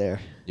lot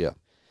there. Yeah.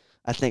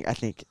 I think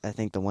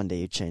the one day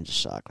you changed the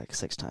shock like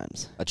 6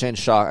 times. I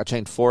changed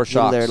 4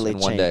 shocks in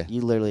one day.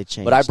 You literally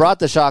changed. But I brought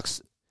the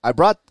shocks. I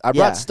brought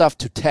stuff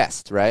to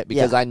test, right?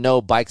 Because I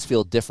know bikes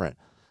feel different.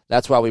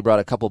 That's why we brought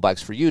a couple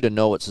bikes for you to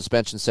know what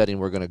suspension setting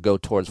we're going to go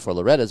towards for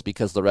Loretta's,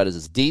 because Loretta's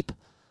is deep.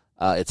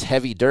 It's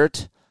heavy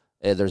dirt.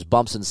 There's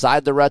bumps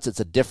inside the ruts. It's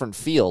a different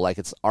feel. Like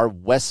it's our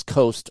West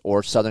Coast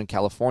or Southern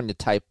California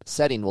type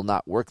setting will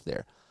not work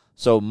there.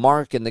 So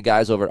Mark and the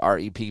guys over at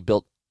REP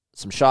built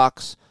some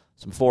shocks,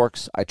 some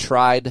forks. I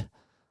tried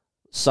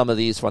some of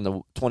these from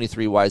the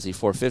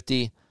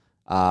 23YZ450.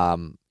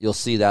 You'll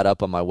see that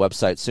up on my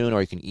website soon,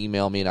 or you can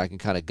email me and I can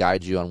kind of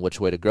guide you on which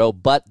way to go.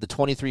 But the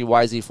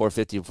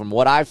 23YZ450, from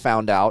what I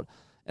found out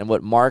and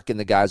what Mark and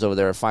the guys over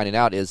there are finding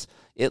out, is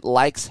it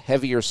likes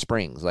heavier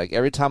springs. Like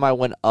every time I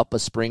went up a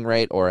spring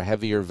rate or a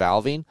heavier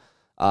valving,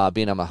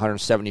 being I'm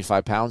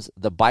 175 pounds,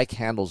 the bike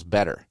handles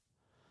better.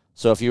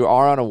 So if you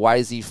are on a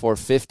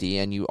YZ450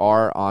 and you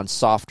are on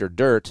softer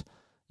dirt,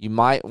 you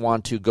might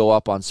want to go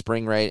up on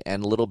spring rate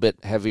and a little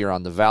bit heavier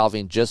on the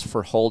valving just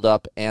for hold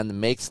up,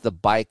 and makes the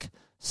bike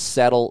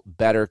settle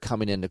better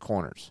coming into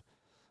corners.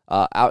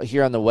 Out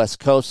here on the West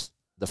Coast,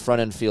 the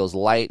front end feels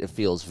light. It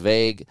feels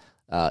vague.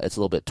 It's a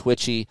little bit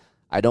twitchy.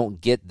 I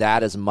don't get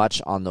that as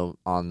much on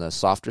the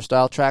softer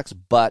style tracks,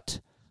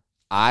 but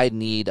I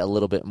need a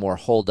little bit more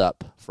hold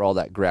up for all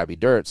that grabby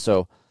dirt.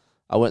 So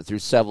I went through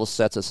several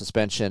sets of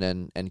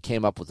suspension and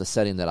came up with a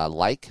setting that I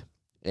like,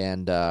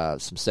 and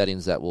some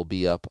settings that will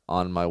be up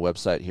on my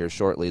website here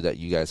shortly that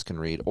you guys can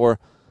read. Or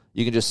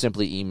you can just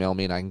simply email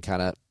me and I can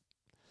kind of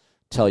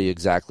tell you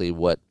exactly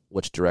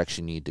which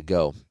direction you need to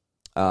go.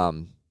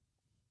 I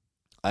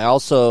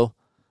also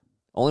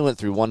only went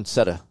through one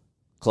set of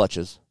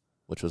clutches,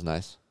 which was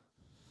nice.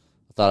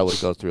 I thought I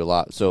would go through a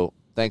lot. So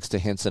thanks to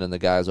Hinson and the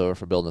guys over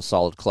for building a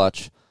solid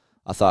clutch.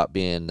 I thought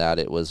being that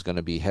it was going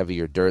to be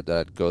heavier dirt that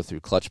I'd go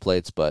through clutch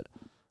plates, but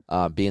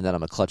being that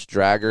I'm a clutch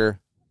dragger,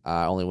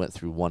 I only went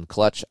through one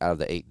clutch out of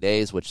the 8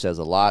 days, which says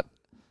a lot.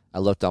 I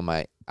looked on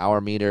my hour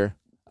meter,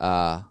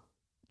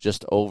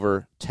 just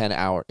over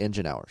 10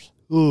 engine hours.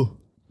 Ooh,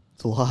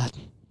 it's a lot.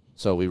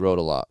 So we rode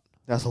a lot.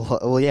 That's a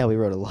lot. Well, yeah, we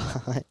rode a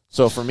lot.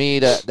 So for me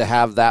to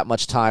have that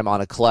much time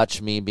on a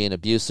clutch, me being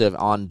abusive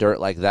on dirt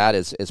like that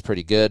is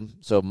pretty good.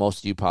 So most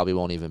of you probably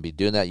won't even be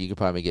doing that. You could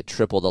probably get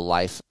triple the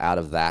life out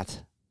of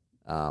that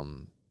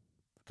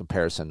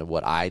comparison to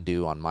what I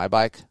do on my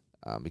bike,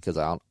 because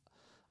I don't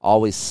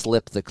always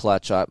slip the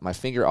clutch up. My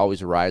finger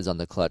always rides on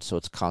the clutch, so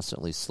it's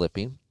constantly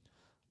slipping.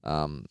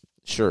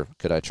 Sure,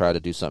 could I try to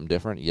do something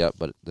different? Yep,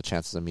 but the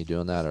chances of me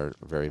doing that are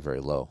very, very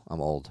low. I'm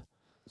old.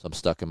 So I'm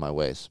stuck in my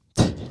ways.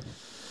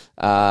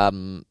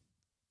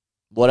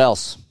 What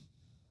else?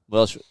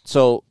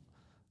 So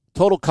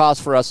total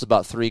cost for us is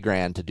about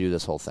 $3,000 to do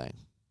this whole thing.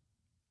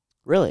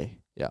 Really?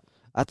 Yeah.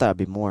 I thought it'd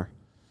be more.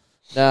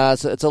 Nah,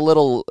 it's a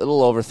little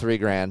over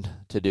 $3,000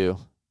 to do,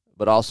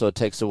 but also it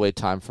takes away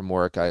time from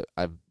work.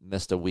 I've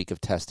missed a week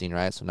of testing,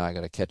 right? So now I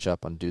got to catch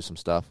up and do some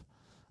stuff.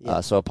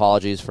 Yeah. So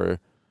apologies for.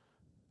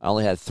 I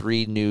only had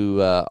 3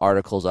 new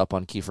articles up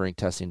on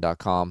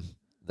KieferInkTesting.com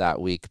that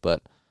week,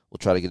 but we'll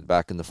try to get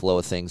back in the flow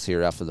of things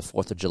here after the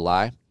 4th of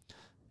July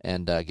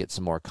and get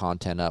some more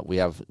content up. We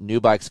have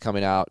new bikes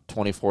coming out,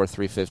 24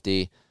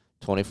 350,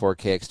 24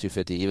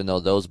 KX250. Even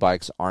though those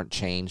bikes aren't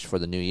changed for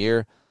the new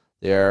year,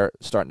 they're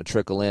starting to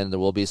trickle in. There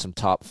will be some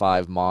top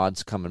 5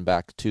 mods coming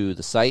back to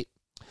the site,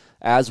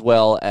 as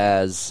well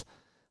as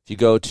if you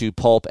go to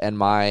Pulp and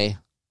my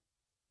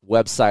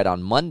website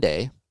on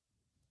Monday,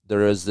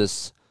 there is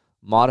this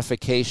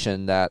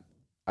modification that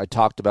I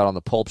talked about on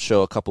the Pulp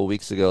show a couple of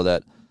weeks ago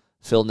that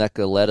Phil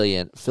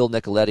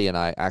Nicoletti and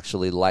I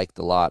actually liked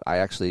a lot. I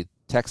actually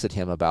texted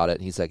him about it,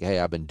 and he's like, hey,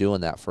 I've been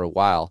doing that for a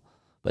while,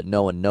 but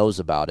no one knows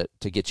about it,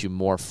 to get you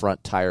more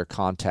front tire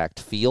contact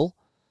feel.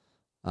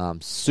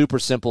 Super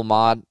simple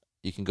mod.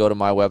 You can go to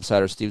my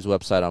website or Steve's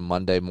website on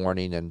Monday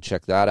morning and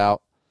check that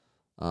out.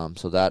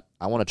 So that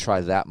I want to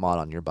try that mod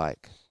on your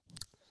bike.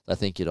 I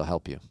think it'll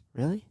help you.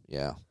 Really?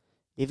 Yeah.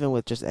 Even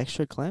with just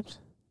extra clamps?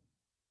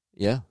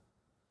 Yeah.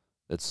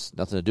 It's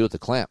nothing to do with the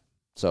clamp.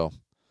 So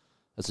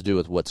it's to do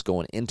with what's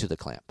going into the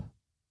clamp.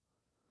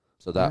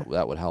 So that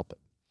would help it.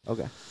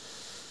 Okay.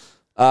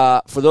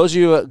 For those of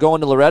you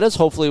going to Loretta's,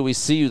 hopefully we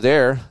see you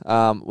there.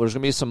 There's going to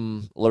be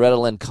some Loretta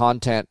Lynn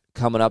content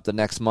coming up the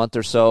next month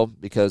or so,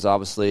 because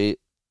obviously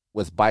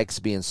with bikes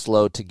being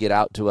slow to get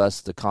out to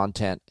us, the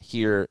content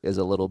here is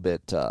a little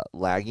bit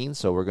lagging.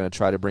 So we're going to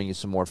try to bring you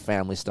some more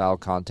family-style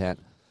content,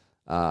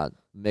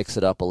 mix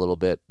it up a little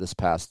bit this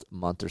past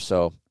month or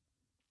so.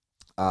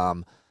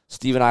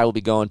 Steve and I will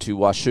be going to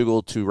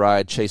Washougal to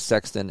ride Chase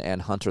Sexton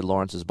and Hunter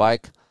Lawrence's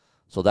bike.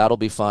 So that'll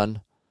be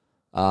fun.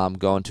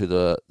 Going to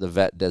the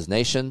Vet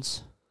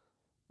Destinations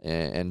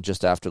and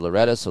just after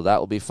Loretta, so that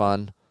will be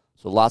fun.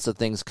 So lots of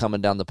things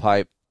coming down the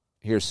pipe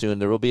here soon.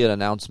 There will be an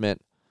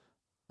announcement,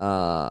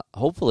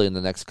 hopefully in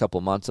the next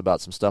couple months, about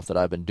some stuff that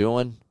I've been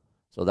doing.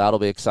 So that'll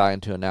be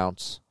exciting to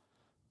announce.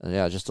 And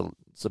yeah,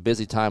 it's a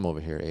busy time over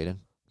here, Aiden.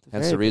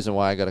 Hence the reason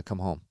why I got to come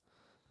home.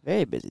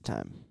 Very busy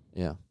time.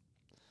 Yeah.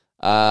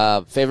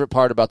 Favorite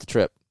part about the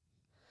trip?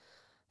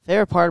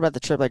 Favorite part about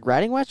the trip, like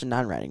riding-wise or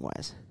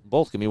non-riding-wise?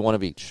 Both. Give me one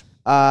of each.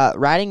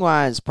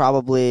 Riding-wise,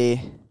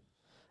 probably,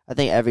 I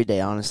think every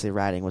day, honestly,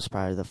 riding was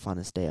probably the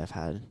funnest day I've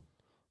had.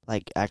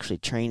 Like, actually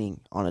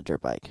training on a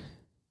dirt bike.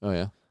 Oh,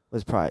 yeah?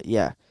 Was probably,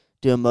 yeah.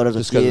 Doing motos with you.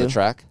 Just because of the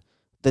track?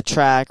 The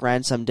track,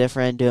 riding something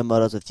different, doing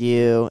motos with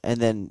you,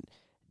 and then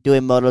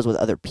doing motos with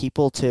other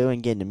people, too,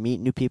 and getting to meet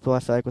new people, I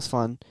feel like was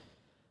fun.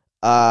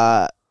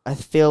 I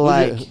feel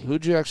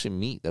Who'd you actually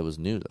meet that was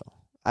new, though?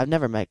 I've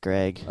never met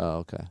Greg. Oh,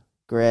 okay.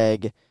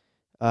 Greg,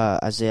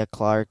 Isaiah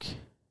Clark.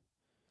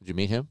 Did you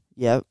meet him?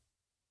 Yep.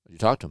 Did you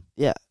talk to him?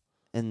 Yeah.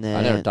 And then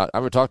I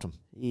never talked to him.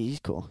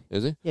 He's cool.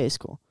 Is he? Yeah, he's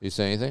cool. Did he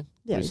say anything?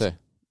 Yeah. What did he say?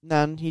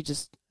 None. He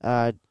just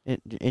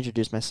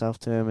introduced myself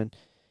to him, and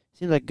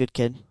seems like a good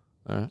kid.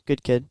 All right.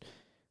 Good kid.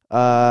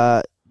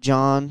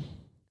 John.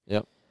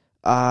 Yep.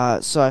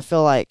 So I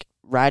feel like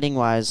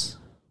riding-wise,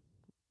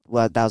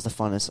 well, that was the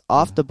funnest.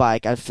 Off the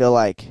bike, I feel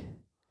like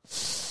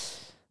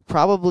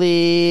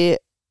probably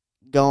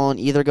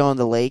either going to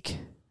the lake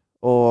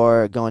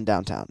or going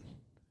downtown.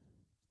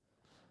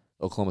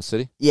 Oklahoma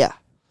City? Yeah.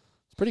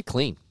 It's pretty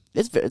clean.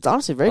 It's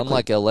honestly very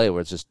Unlike clean. LA,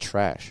 where it's just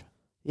trash.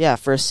 Yeah,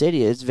 for a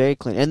city, it's very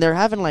clean. And they're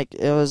having it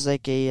was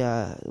like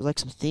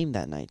some theme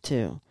that night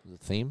too. The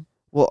theme?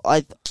 Well,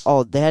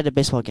 they had a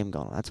baseball game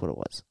going on. That's what it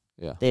was.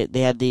 Yeah.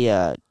 They had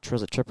the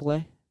was it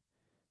AAA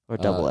or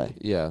AA?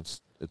 Yeah,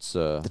 it's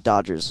the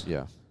Dodgers.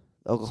 Yeah.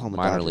 Oklahoma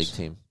minor Dodgers. league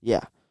team.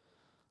 Yeah.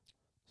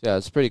 Yeah,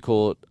 it's pretty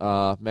cool.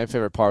 My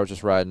favorite part was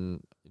just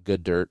riding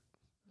good dirt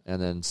and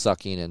then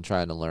sucking and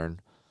trying to learn.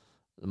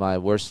 My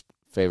worst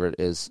favorite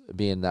is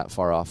being that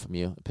far off from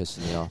you. It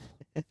pisses me off.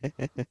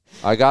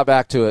 I got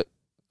back to it.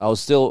 I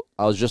was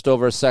just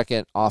over a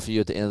second off of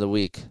you at the end of the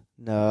week.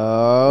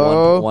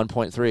 No.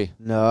 1.3.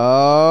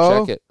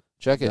 No.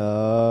 Check it.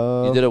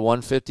 No. You did a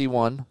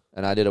 151,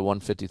 and I did a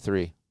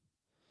 153.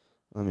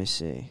 Let me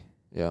see.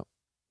 Yeah.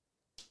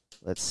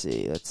 Let's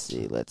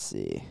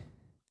see.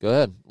 Go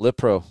ahead. Lip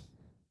Pro. All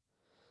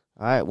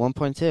right,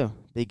 1.2.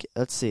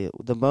 Let's see.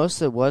 The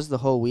most it was the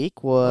whole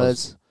week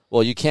was...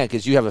 Well, you can't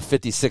because you have a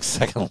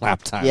 56-second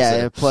lap time.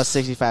 Yeah, plus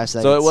 65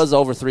 seconds. So it was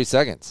over 3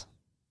 seconds.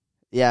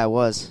 Yeah, it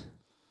was.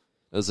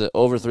 It was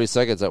over 3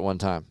 seconds at one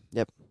time.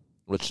 Yep.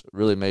 Which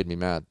really made me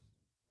mad.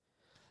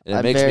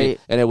 And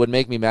it would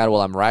make me mad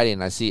while I'm riding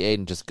and I see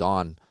Aiden just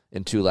gone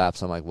in 2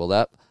 laps. I'm like, well,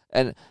 that...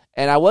 And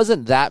I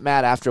wasn't that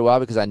mad after a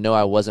while because I know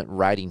I wasn't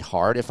riding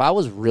hard. If I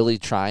was really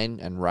trying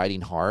and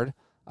riding hard,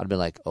 I'd been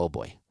like, oh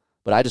boy.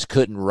 But I just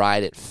couldn't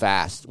ride it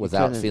fast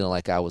without feeling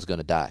like I was going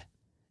to die.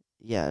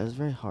 Yeah, it was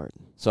very hard.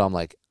 So I'm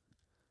like,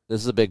 this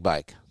is a big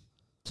bike.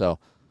 So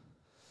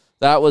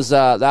That was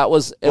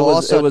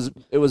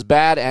it was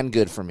bad and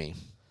good for me.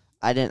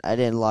 I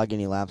didn't log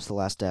any laps the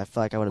last day. I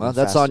feel like I would have been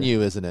That's faster. on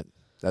you, isn't it?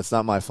 That's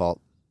not my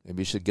fault.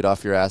 Maybe you should get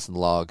off your ass and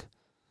log.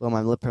 Well,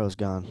 my lip pro was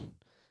gone.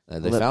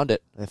 They found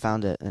it. They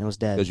found it, and it was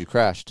dead. Because you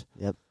crashed.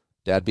 Yep.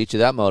 Dad beat you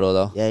that moto,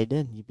 though. Yeah, he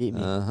did. You beat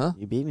me. Uh-huh.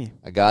 You beat me.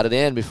 I got it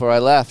in before I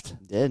left.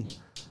 You did.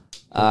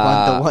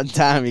 The one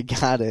time he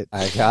got it.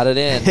 I got it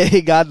in.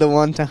 He got the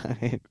one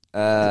time.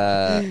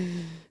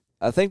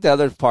 I think the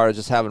other part is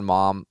just having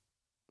Mom.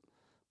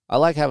 I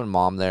like having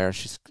Mom there.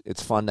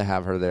 It's fun to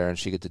have her there, and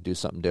she gets to do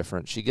something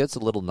different. She gets a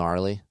little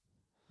gnarly.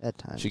 At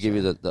times. She give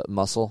you the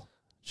muscle.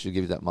 She'll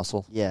give you that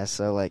muscle. Yeah,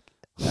 so like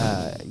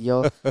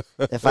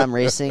if I'm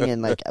racing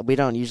and like we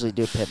don't usually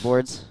do pit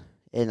boards,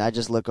 and I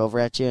just look over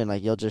at you and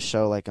like you'll just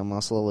show like a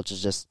muscle, which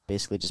is just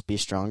basically just be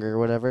stronger or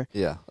whatever.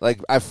 Yeah,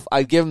 like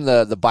I give him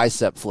the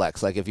bicep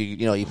flex. Like if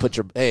you put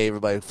your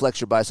everybody flex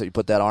your bicep, you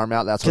put that arm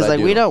out. That's what I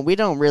do. Because we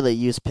don't really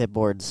use pit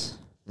boards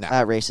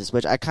at races,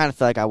 which I kind of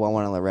feel like I want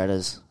one of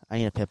Loretta's. I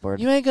need a pit board.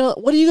 You ain't gonna.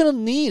 What are you gonna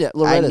need at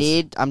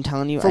Loretta's? I'm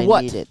telling you,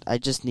 what? need it. I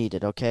just need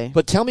it. Okay.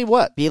 But tell me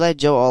what. Be like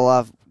Joe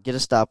Olaf. Get a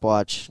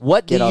stopwatch.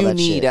 What do you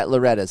need at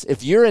Loretta's?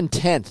 If you're in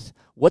 10th,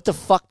 what the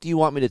fuck do you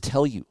want me to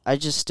tell you? I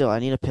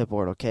need a pit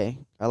board, okay?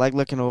 I like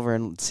looking over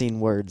and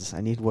seeing words.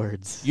 I need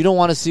words. You don't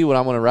want to see what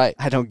I'm going to write.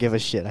 I don't give a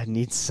shit. I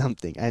need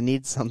something.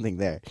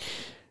 there.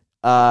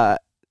 I'll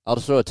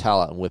just throw a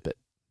towel out and whip it.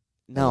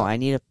 No, I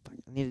need a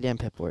damn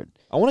pit board.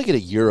 I want to get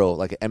a Euro,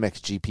 like an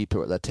MXGP pit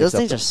board that takes those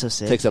things are so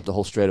sick. Takes up the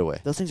whole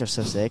straightaway. Those things are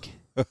so sick.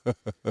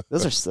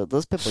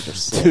 Those pit boards are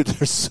sick. Dude,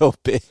 they're so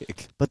big.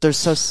 But they're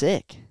so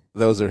sick.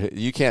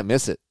 You can't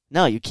miss it.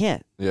 No, you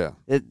can't. Yeah.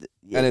 And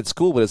it's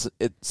cool, but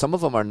some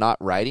of them are not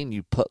writing.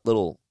 You put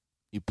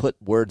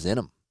words in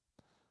them.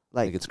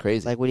 Like it's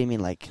crazy. Like what do you mean?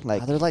 Like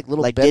they're like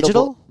little like bendable,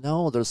 digital?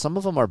 No, there's some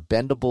of them are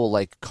bendable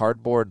like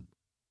cardboard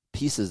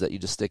pieces that you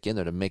just stick in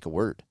there to make a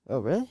word. Oh,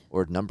 really?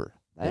 Or a number.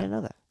 I didn't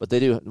know that. But they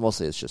do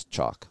mostly. It's just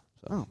chalk.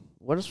 So. Oh,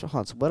 what else were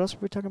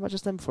we talking about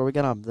just then before we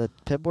got on the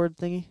pit board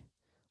thingy?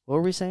 What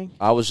were we saying?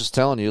 I was just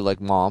telling you, like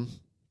Mom.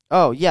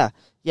 Oh yeah.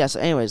 So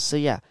anyways,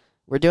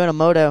 we're doing a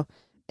moto.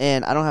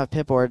 And I don't have a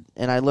pit board,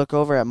 and I look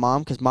over at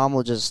Mom because Mom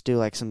will just do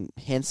like some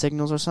hand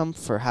signals or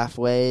something for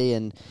halfway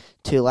and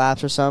 2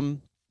 laps or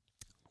something,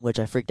 which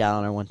I freaked out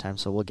on her one time.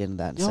 So we'll get into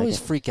that in a second. You always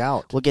freak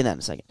out. We'll get into that in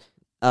a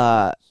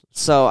second.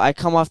 So I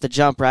come off the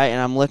jump right, and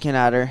I'm looking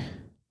at her,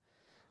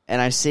 and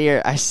I see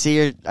her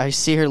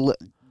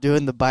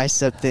doing the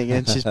bicep thing,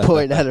 and she's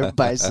pointing at her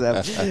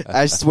bicep.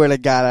 I swear to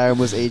God, I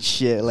almost ate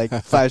shit like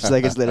 5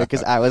 seconds later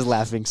because I was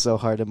laughing so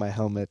hard at my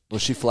helmet. Well,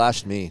 she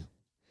flashed me.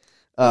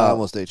 I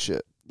almost ate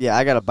shit. Yeah,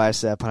 I got a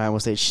bicep, and I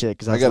almost ate shit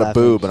because I got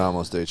laughing. a boob, and I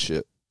almost ate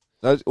shit.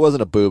 It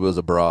wasn't a boob; it was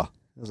a bra.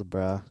 It was a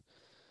bra.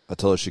 I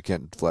told her she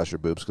can't flash her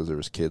boobs because there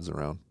was kids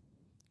around.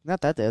 Not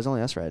that day. It was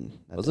only us riding.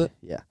 Was it?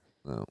 Yeah.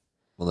 No.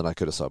 Well, then I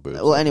could have saw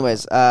boobs. Well,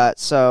 anyways,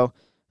 so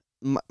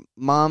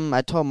Mom,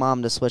 I told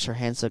Mom to switch her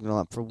hand signal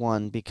up for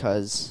 1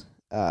 because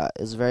it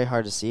was very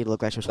hard to see. It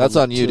looked like she was. That's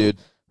on you, dude.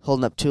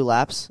 Holding up 2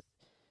 laps.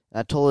 And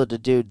I told her to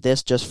do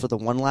this just for the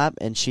 1 lap,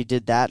 and she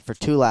did that for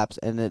 2 laps.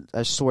 And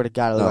I swear to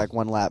God, it looked like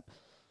 1 lap.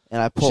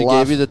 And I pull off. She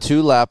gave you the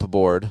 2-lap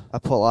board. I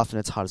pull off, and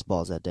it's hot as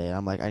balls that day. And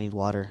I'm like, I need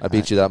water. I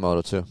beat you that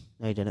moto, too.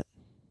 No, you didn't.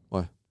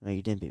 Why? No,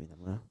 you didn't beat me that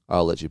moto.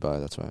 I'll let you by,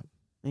 that's right.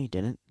 No, you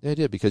didn't. Yeah, I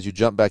did, because you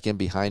jumped back in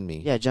behind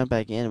me. Yeah, I jumped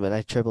back in, but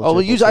I tripled.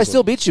 I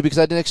still beat you because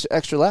I did an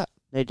extra lap.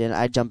 No, you didn't.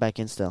 I jumped back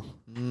in still.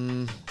 I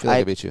feel like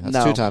I beat you.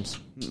 That's 2 times.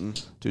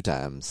 2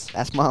 times.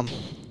 Ask Mom.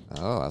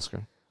 Oh, ask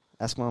her.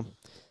 Ask Mom.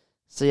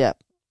 So, yeah.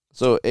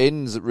 So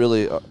Aiden's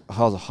really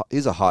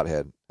he's a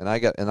hothead, and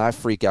I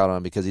freak out on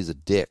him because he's a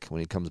dick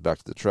when he comes back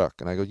to the truck,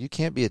 and I go, you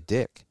can't be a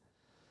dick.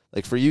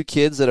 Like for you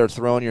kids that are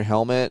throwing your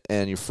helmet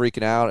and you're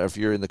freaking out, if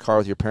you're in the car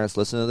with your parents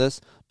listening to this,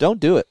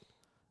 don't do it.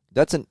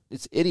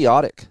 It's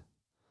idiotic.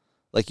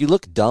 Like you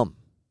look dumb.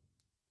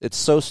 It's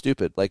so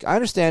stupid. Like I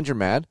understand you're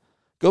mad.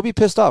 Go be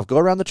pissed off. Go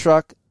around the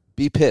truck.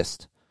 Be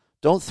pissed.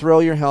 Don't throw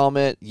your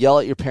helmet. Yell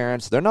at your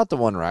parents. They're not the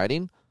one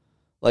riding.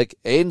 Like,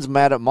 Aiden's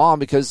mad at Mom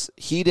because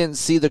he didn't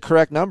see the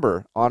correct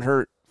number on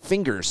her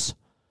fingers.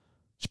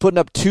 She's putting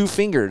up 2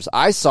 fingers.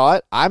 I saw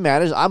it. I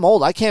managed. I'm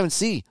old. I can't even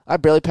see. I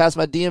barely passed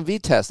my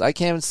DMV test. I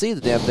can't even see the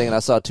damn thing, and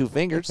I saw 2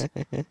 fingers.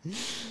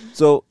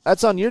 So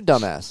that's on your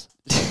dumbass.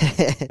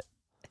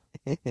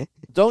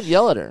 Don't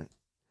yell at her.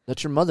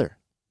 That's your mother.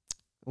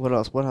 What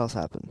else? What else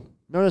happened?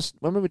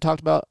 Remember we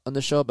talked about on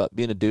the show about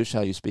being a douche,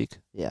 how you speak?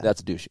 Yeah.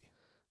 That's douchey.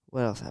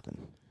 What else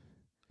happened?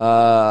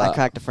 I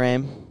cracked a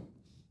frame.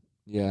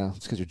 Yeah,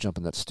 it's because you're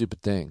jumping that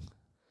stupid thing.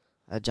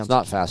 It's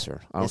not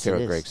faster. I don't care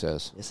what Greg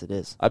says. Yes, it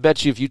is. I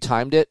bet you if you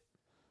timed it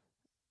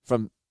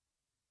from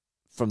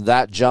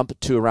that jump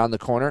to around the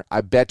corner,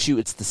 I bet you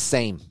it's the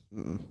same.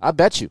 Mm-mm. I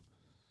bet you.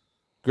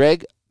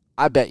 Greg,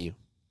 I bet you.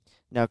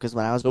 No, because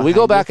when I was So we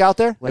go back out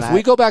there?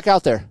 We go back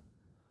out there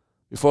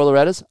before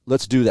Loretta's,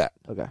 let's do that.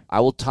 Okay. I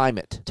will time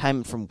it.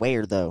 Time it from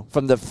where, though?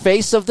 From the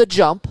face of the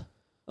jump,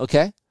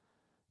 okay?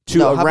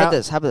 How about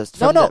this?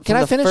 Can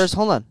I finish? First,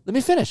 hold on. Let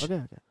me finish.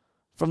 Okay.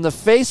 From the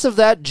face of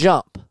that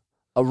jump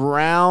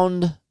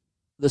around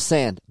the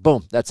sand.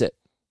 Boom. That's it.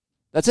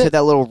 That's to it.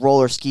 that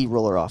little ski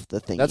roller off the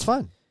thing. That's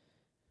fine.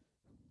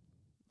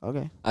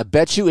 Okay. I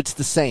bet you it's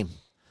the same.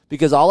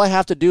 Because all I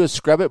have to do is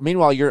scrub it.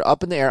 Meanwhile, you're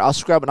up in the air. I'll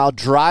scrub and I'll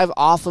drive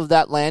off of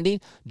that landing,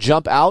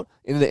 jump out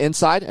into the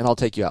inside, and I'll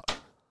take you out.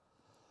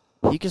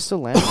 You can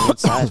still land on the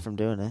inside from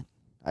doing it.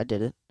 I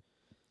did it.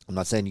 I'm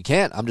not saying you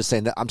can't. I'm just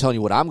saying that I'm telling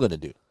you what I'm going to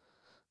do.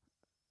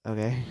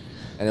 Okay.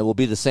 And it will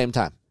be the same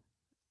time.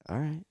 All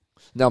right.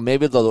 Now,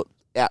 maybe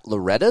at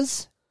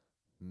Loretta's,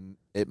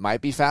 it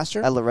might be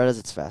faster. At Loretta's,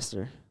 it's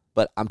faster.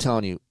 But I'm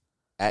telling you,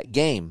 at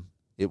Game,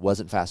 it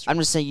wasn't faster. I'm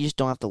just saying you just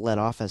don't have to let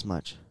off as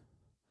much.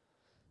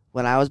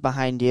 When I was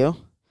behind you,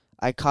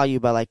 I caught you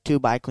by like 2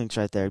 bike links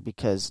right there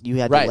because you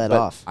had to let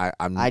off.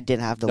 I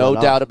didn't have to let off.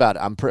 No doubt about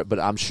it. But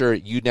I'm sure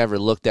you never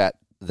looked at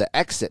the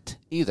exit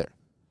either.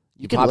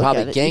 You can look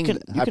at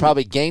it. I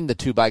probably gained the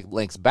 2 bike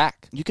lengths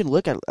back. You can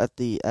look at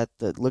the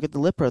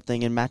lip pro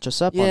thing and match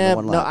us up on the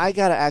one lap. No, I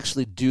got to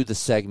actually do the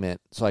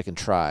segment so I can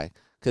try.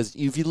 Because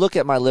if you look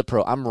at my lip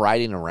pro, I'm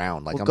riding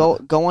around like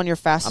go on your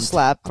fastest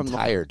lap from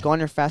tired. Go on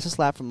your fastest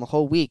lap from the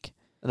whole week.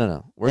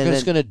 No. We're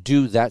just going to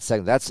do that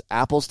segment. That's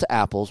apples to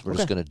apples. We're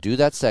just going to do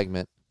that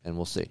segment, and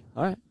we'll see.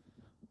 All right.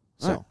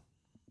 So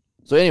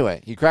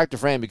anyway, you cracked a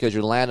frame because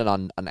you're landing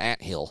on an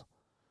anthill,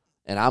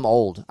 and I'm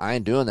old. I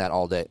ain't doing that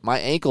all day. My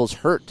ankles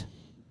hurt.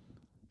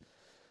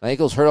 My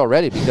ankles hurt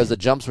already because the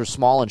jumps were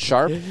small and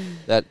sharp.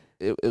 That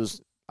it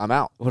was. I'm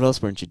out. What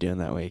else weren't you doing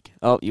that week?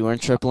 Oh, you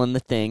weren't tripling the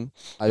thing.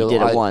 You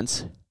did it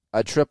once.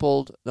 I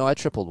tripled. No, I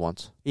tripled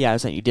once. Yeah, I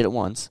was saying you did it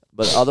once.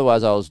 But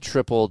otherwise, I was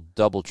triple,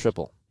 double,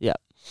 triple. Yeah.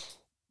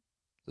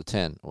 The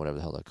 10, or whatever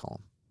the hell they call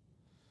them.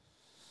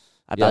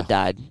 I about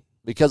died.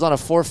 Because on a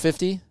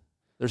 450,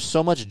 there's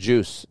so much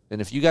juice.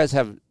 And if you guys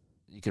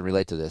you can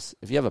relate to this.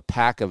 If you have a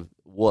pack of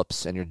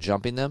whoops and you're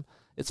jumping them,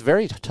 it's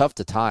very tough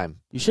to time.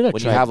 You should have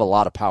when you have a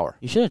lot of power.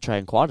 You should have tried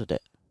and quadded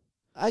it.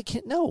 I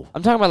can't. No.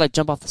 I'm talking about like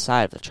jump off the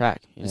side of the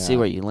track and see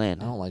where you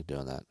land. I don't like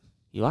doing that.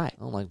 You lie. I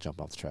don't like jump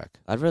off the track.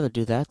 I'd rather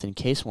do that than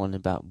case one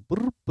about.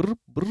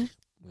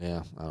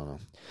 Yeah, I don't know.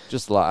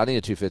 Just a lot. I need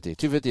a 250.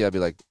 250. I'd be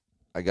like,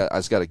 I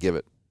just got to give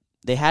it.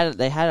 They had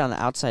it on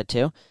the outside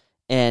too,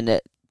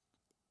 and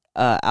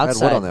outside. I had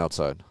what on the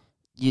outside?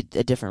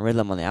 A different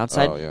rhythm on the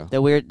outside. Oh yeah.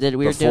 That weird doing?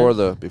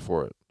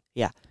 Before it.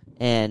 Yeah,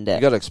 and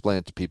you got to explain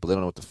it to people. They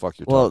don't know what the fuck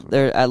you're talking about.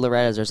 Well, at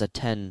Loretta's, there's a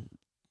 10.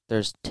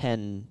 There's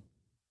 10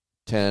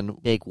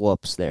 big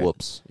whoops there.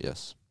 Whoops,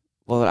 yes.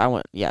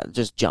 Well,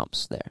 just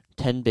jumps there.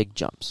 10 big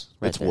jumps.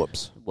 Right it's there.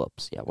 Whoops.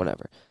 Whoops, yeah,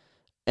 whatever.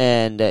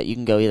 And you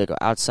can either go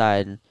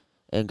outside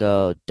and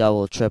go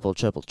double, triple,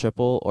 triple,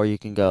 triple, or you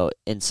can go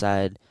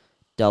inside,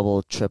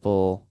 double,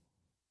 triple,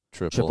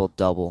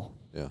 double.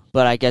 Yeah.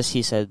 But I guess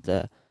he said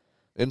the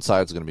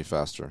inside's going to be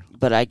faster.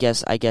 But I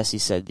guess he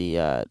said he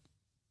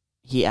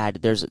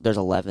added there's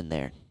 11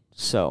 there,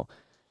 so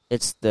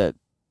it's the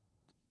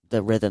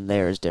rhythm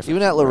there is different.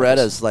 Even at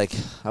Loretta's, like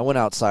I went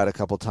outside a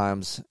couple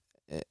times.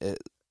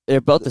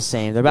 They're both the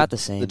same. They're about the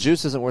same. The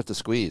juice isn't worth the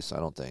squeeze, I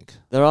don't think.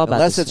 They're all about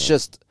unless the it's same.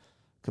 just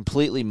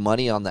completely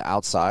money on the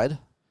outside,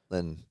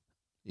 then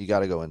you got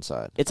to go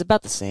inside. It's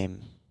about the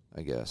same,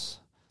 I guess.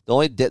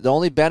 The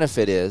only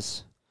benefit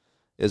is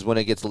when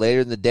it gets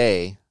later in the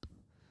day,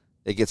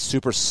 it gets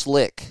super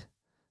slick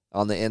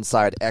on the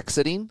inside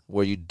exiting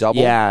where you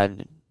double. Yeah,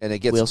 and it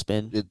gets wheel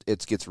spin.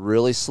 It gets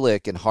really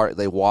slick and hard.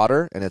 They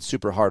water and it's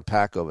super hard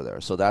pack over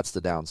there. So that's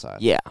the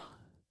downside. Yeah.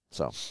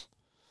 So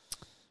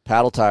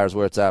paddle tires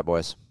where it's at,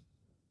 boys.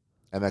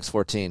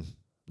 MX-14,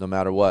 no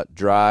matter what,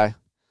 dry,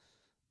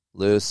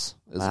 loose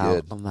is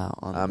good.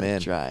 I'm in.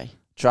 Dry.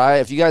 Try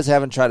if you guys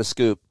haven't tried a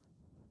scoop,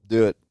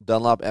 do it.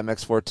 Dunlop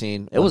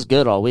MX-14. It was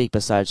good all week.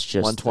 Besides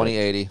just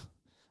 120/80.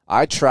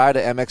 I tried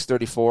a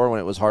MX-34 when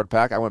it was hard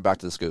pack. I went back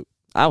to the scoop.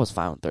 I was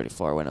fine with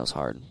 34 when it was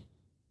hard.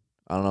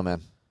 I don't know,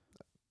 man.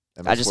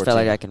 I just felt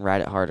like I can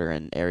ride it harder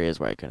in areas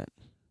where I couldn't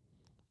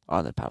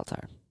on the paddle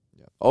tire.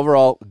 Yeah.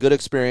 Overall, good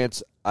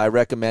experience. I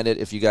recommend it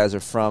if you guys are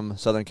from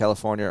Southern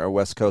California or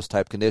West Coast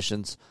type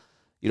conditions.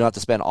 You don't have to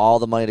spend all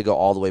the money to go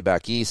all the way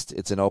back east.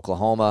 It's in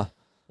Oklahoma.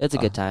 It's a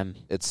good time.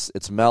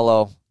 It's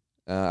mellow.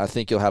 I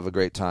think you'll have a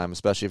great time,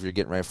 especially if you're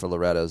getting ready for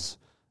Loretta's.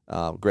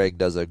 Gregg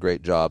does a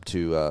great job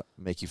to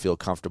make you feel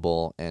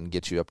comfortable and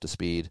get you up to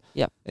speed.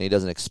 Yeah. And he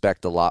doesn't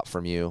expect a lot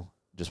from you.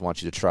 Just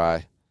wants you to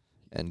try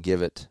and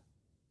give it.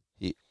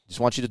 He just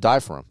wants you to die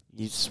for him.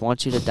 You just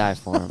want you to die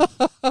for him.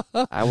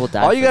 I will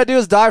die. All you gotta do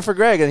is die for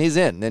Gregg, and he's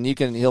in. Then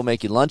he'll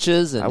make you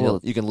lunches,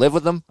 and you can live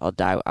with him. I'll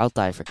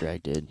die for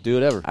Gregg, dude. Do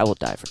whatever. I will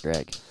die for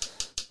Gregg.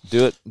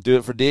 Do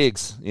it for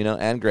Deegs,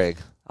 and Gregg.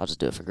 I'll just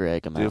do it for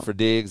Gregg. Do it for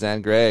Deegs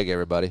and Gregg,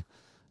 everybody.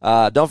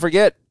 Don't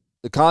forget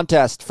the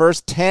contest.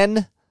 First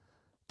 10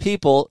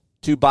 people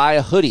to buy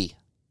a hoodie,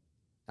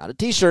 not a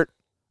T-shirt,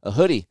 a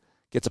hoodie,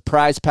 gets a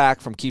prize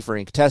pack from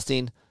Kiefer Inc.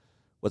 Testing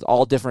with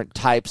all different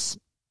types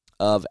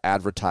of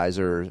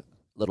advertiser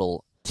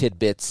little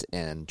tidbits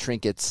and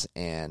trinkets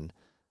and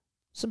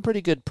some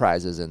pretty good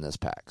prizes in this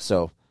pack.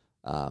 So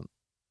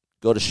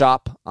go to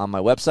shop on my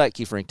website,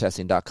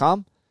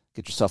 kieferinctesting.com.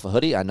 Get yourself a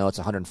hoodie. I know it's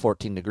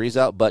 114 degrees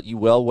out, but you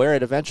will wear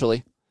it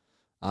eventually.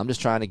 I'm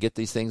just trying to get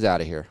these things out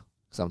of here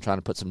because I'm trying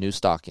to put some new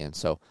stock in.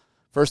 So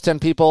First 10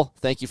 people,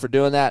 thank you for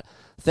doing that.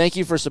 Thank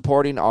you for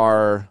supporting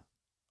our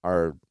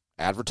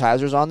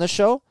advertisers on this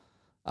show.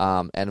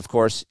 And, of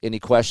course, any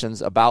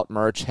questions about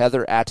merch,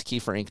 Heather at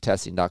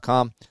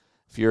KieferInkTesting.com.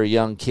 If you're a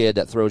young kid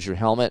that throws your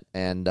helmet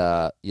and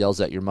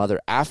yells at your mother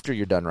after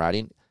you're done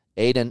riding,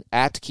 Aiden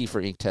at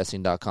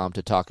KieferInkTesting.com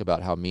to talk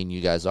about how mean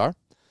you guys are.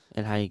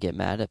 And how you get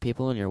mad at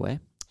people in your way.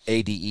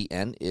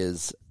 Aden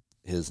is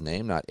his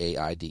name, not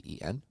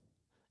Aiden.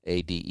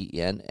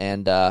 Aden.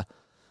 And,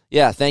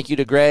 yeah, thank you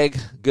to Greg.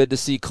 Good to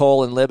see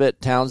Cole and Libet,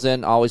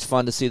 Townsend. Always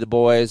fun to see the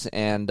boys.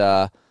 And,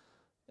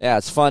 yeah,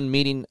 it's fun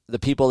meeting the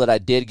people that I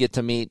did get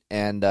to meet,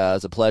 and it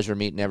was a pleasure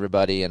meeting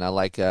everybody. And I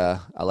like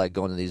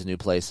going to these new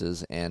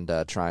places and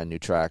trying new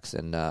tracks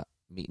and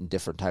meeting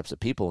different types of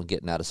people and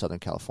getting out of Southern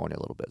California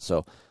a little bit.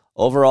 So,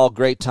 overall,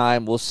 great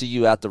time. We'll see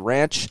you at the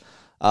ranch.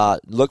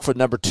 Look for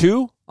number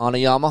 2 on a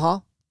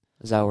Yamaha.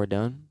 Is that what we're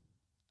doing?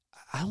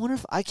 I wonder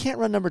if I can't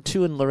run number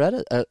 2 in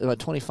Loretta, my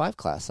 25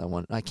 class.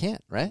 I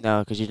can't, right? No,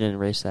 because you didn't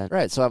race that.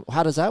 Right. So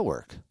how does that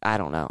work? I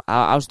don't know.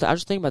 I was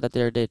thinking about that the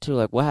other day too.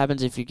 Like, what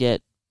happens if you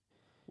get?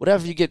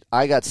 Whatever you get,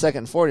 I got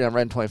second 40. I'm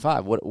riding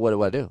 25. What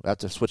do I do? I have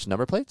to switch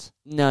number plates?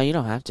 No, you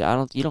don't have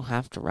to. You don't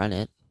have to run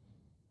it.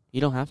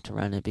 You don't have to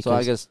run it because so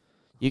I guess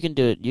you can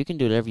do it. You can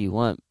do whatever you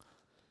want.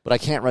 But I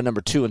can't run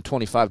number 2 in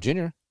 25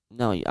 junior.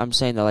 No, I'm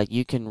saying that like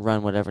you can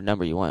run whatever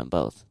number you want in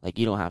both. Like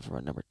you don't have to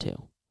run number 2.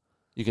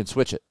 You can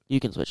switch it. You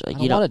can switch it. Like,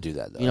 I don't want to do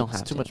that though. You don't it's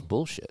have too to. much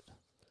bullshit.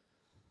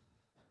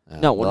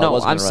 No.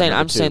 I'm saying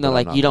that but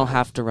like you don't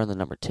have to run the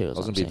number 2. I was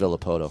gonna be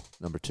Villapoto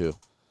number 2.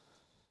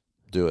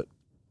 Do it,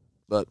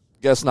 but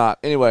guess not.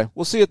 Anyway,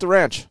 we'll see you at the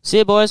ranch. See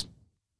you, boys.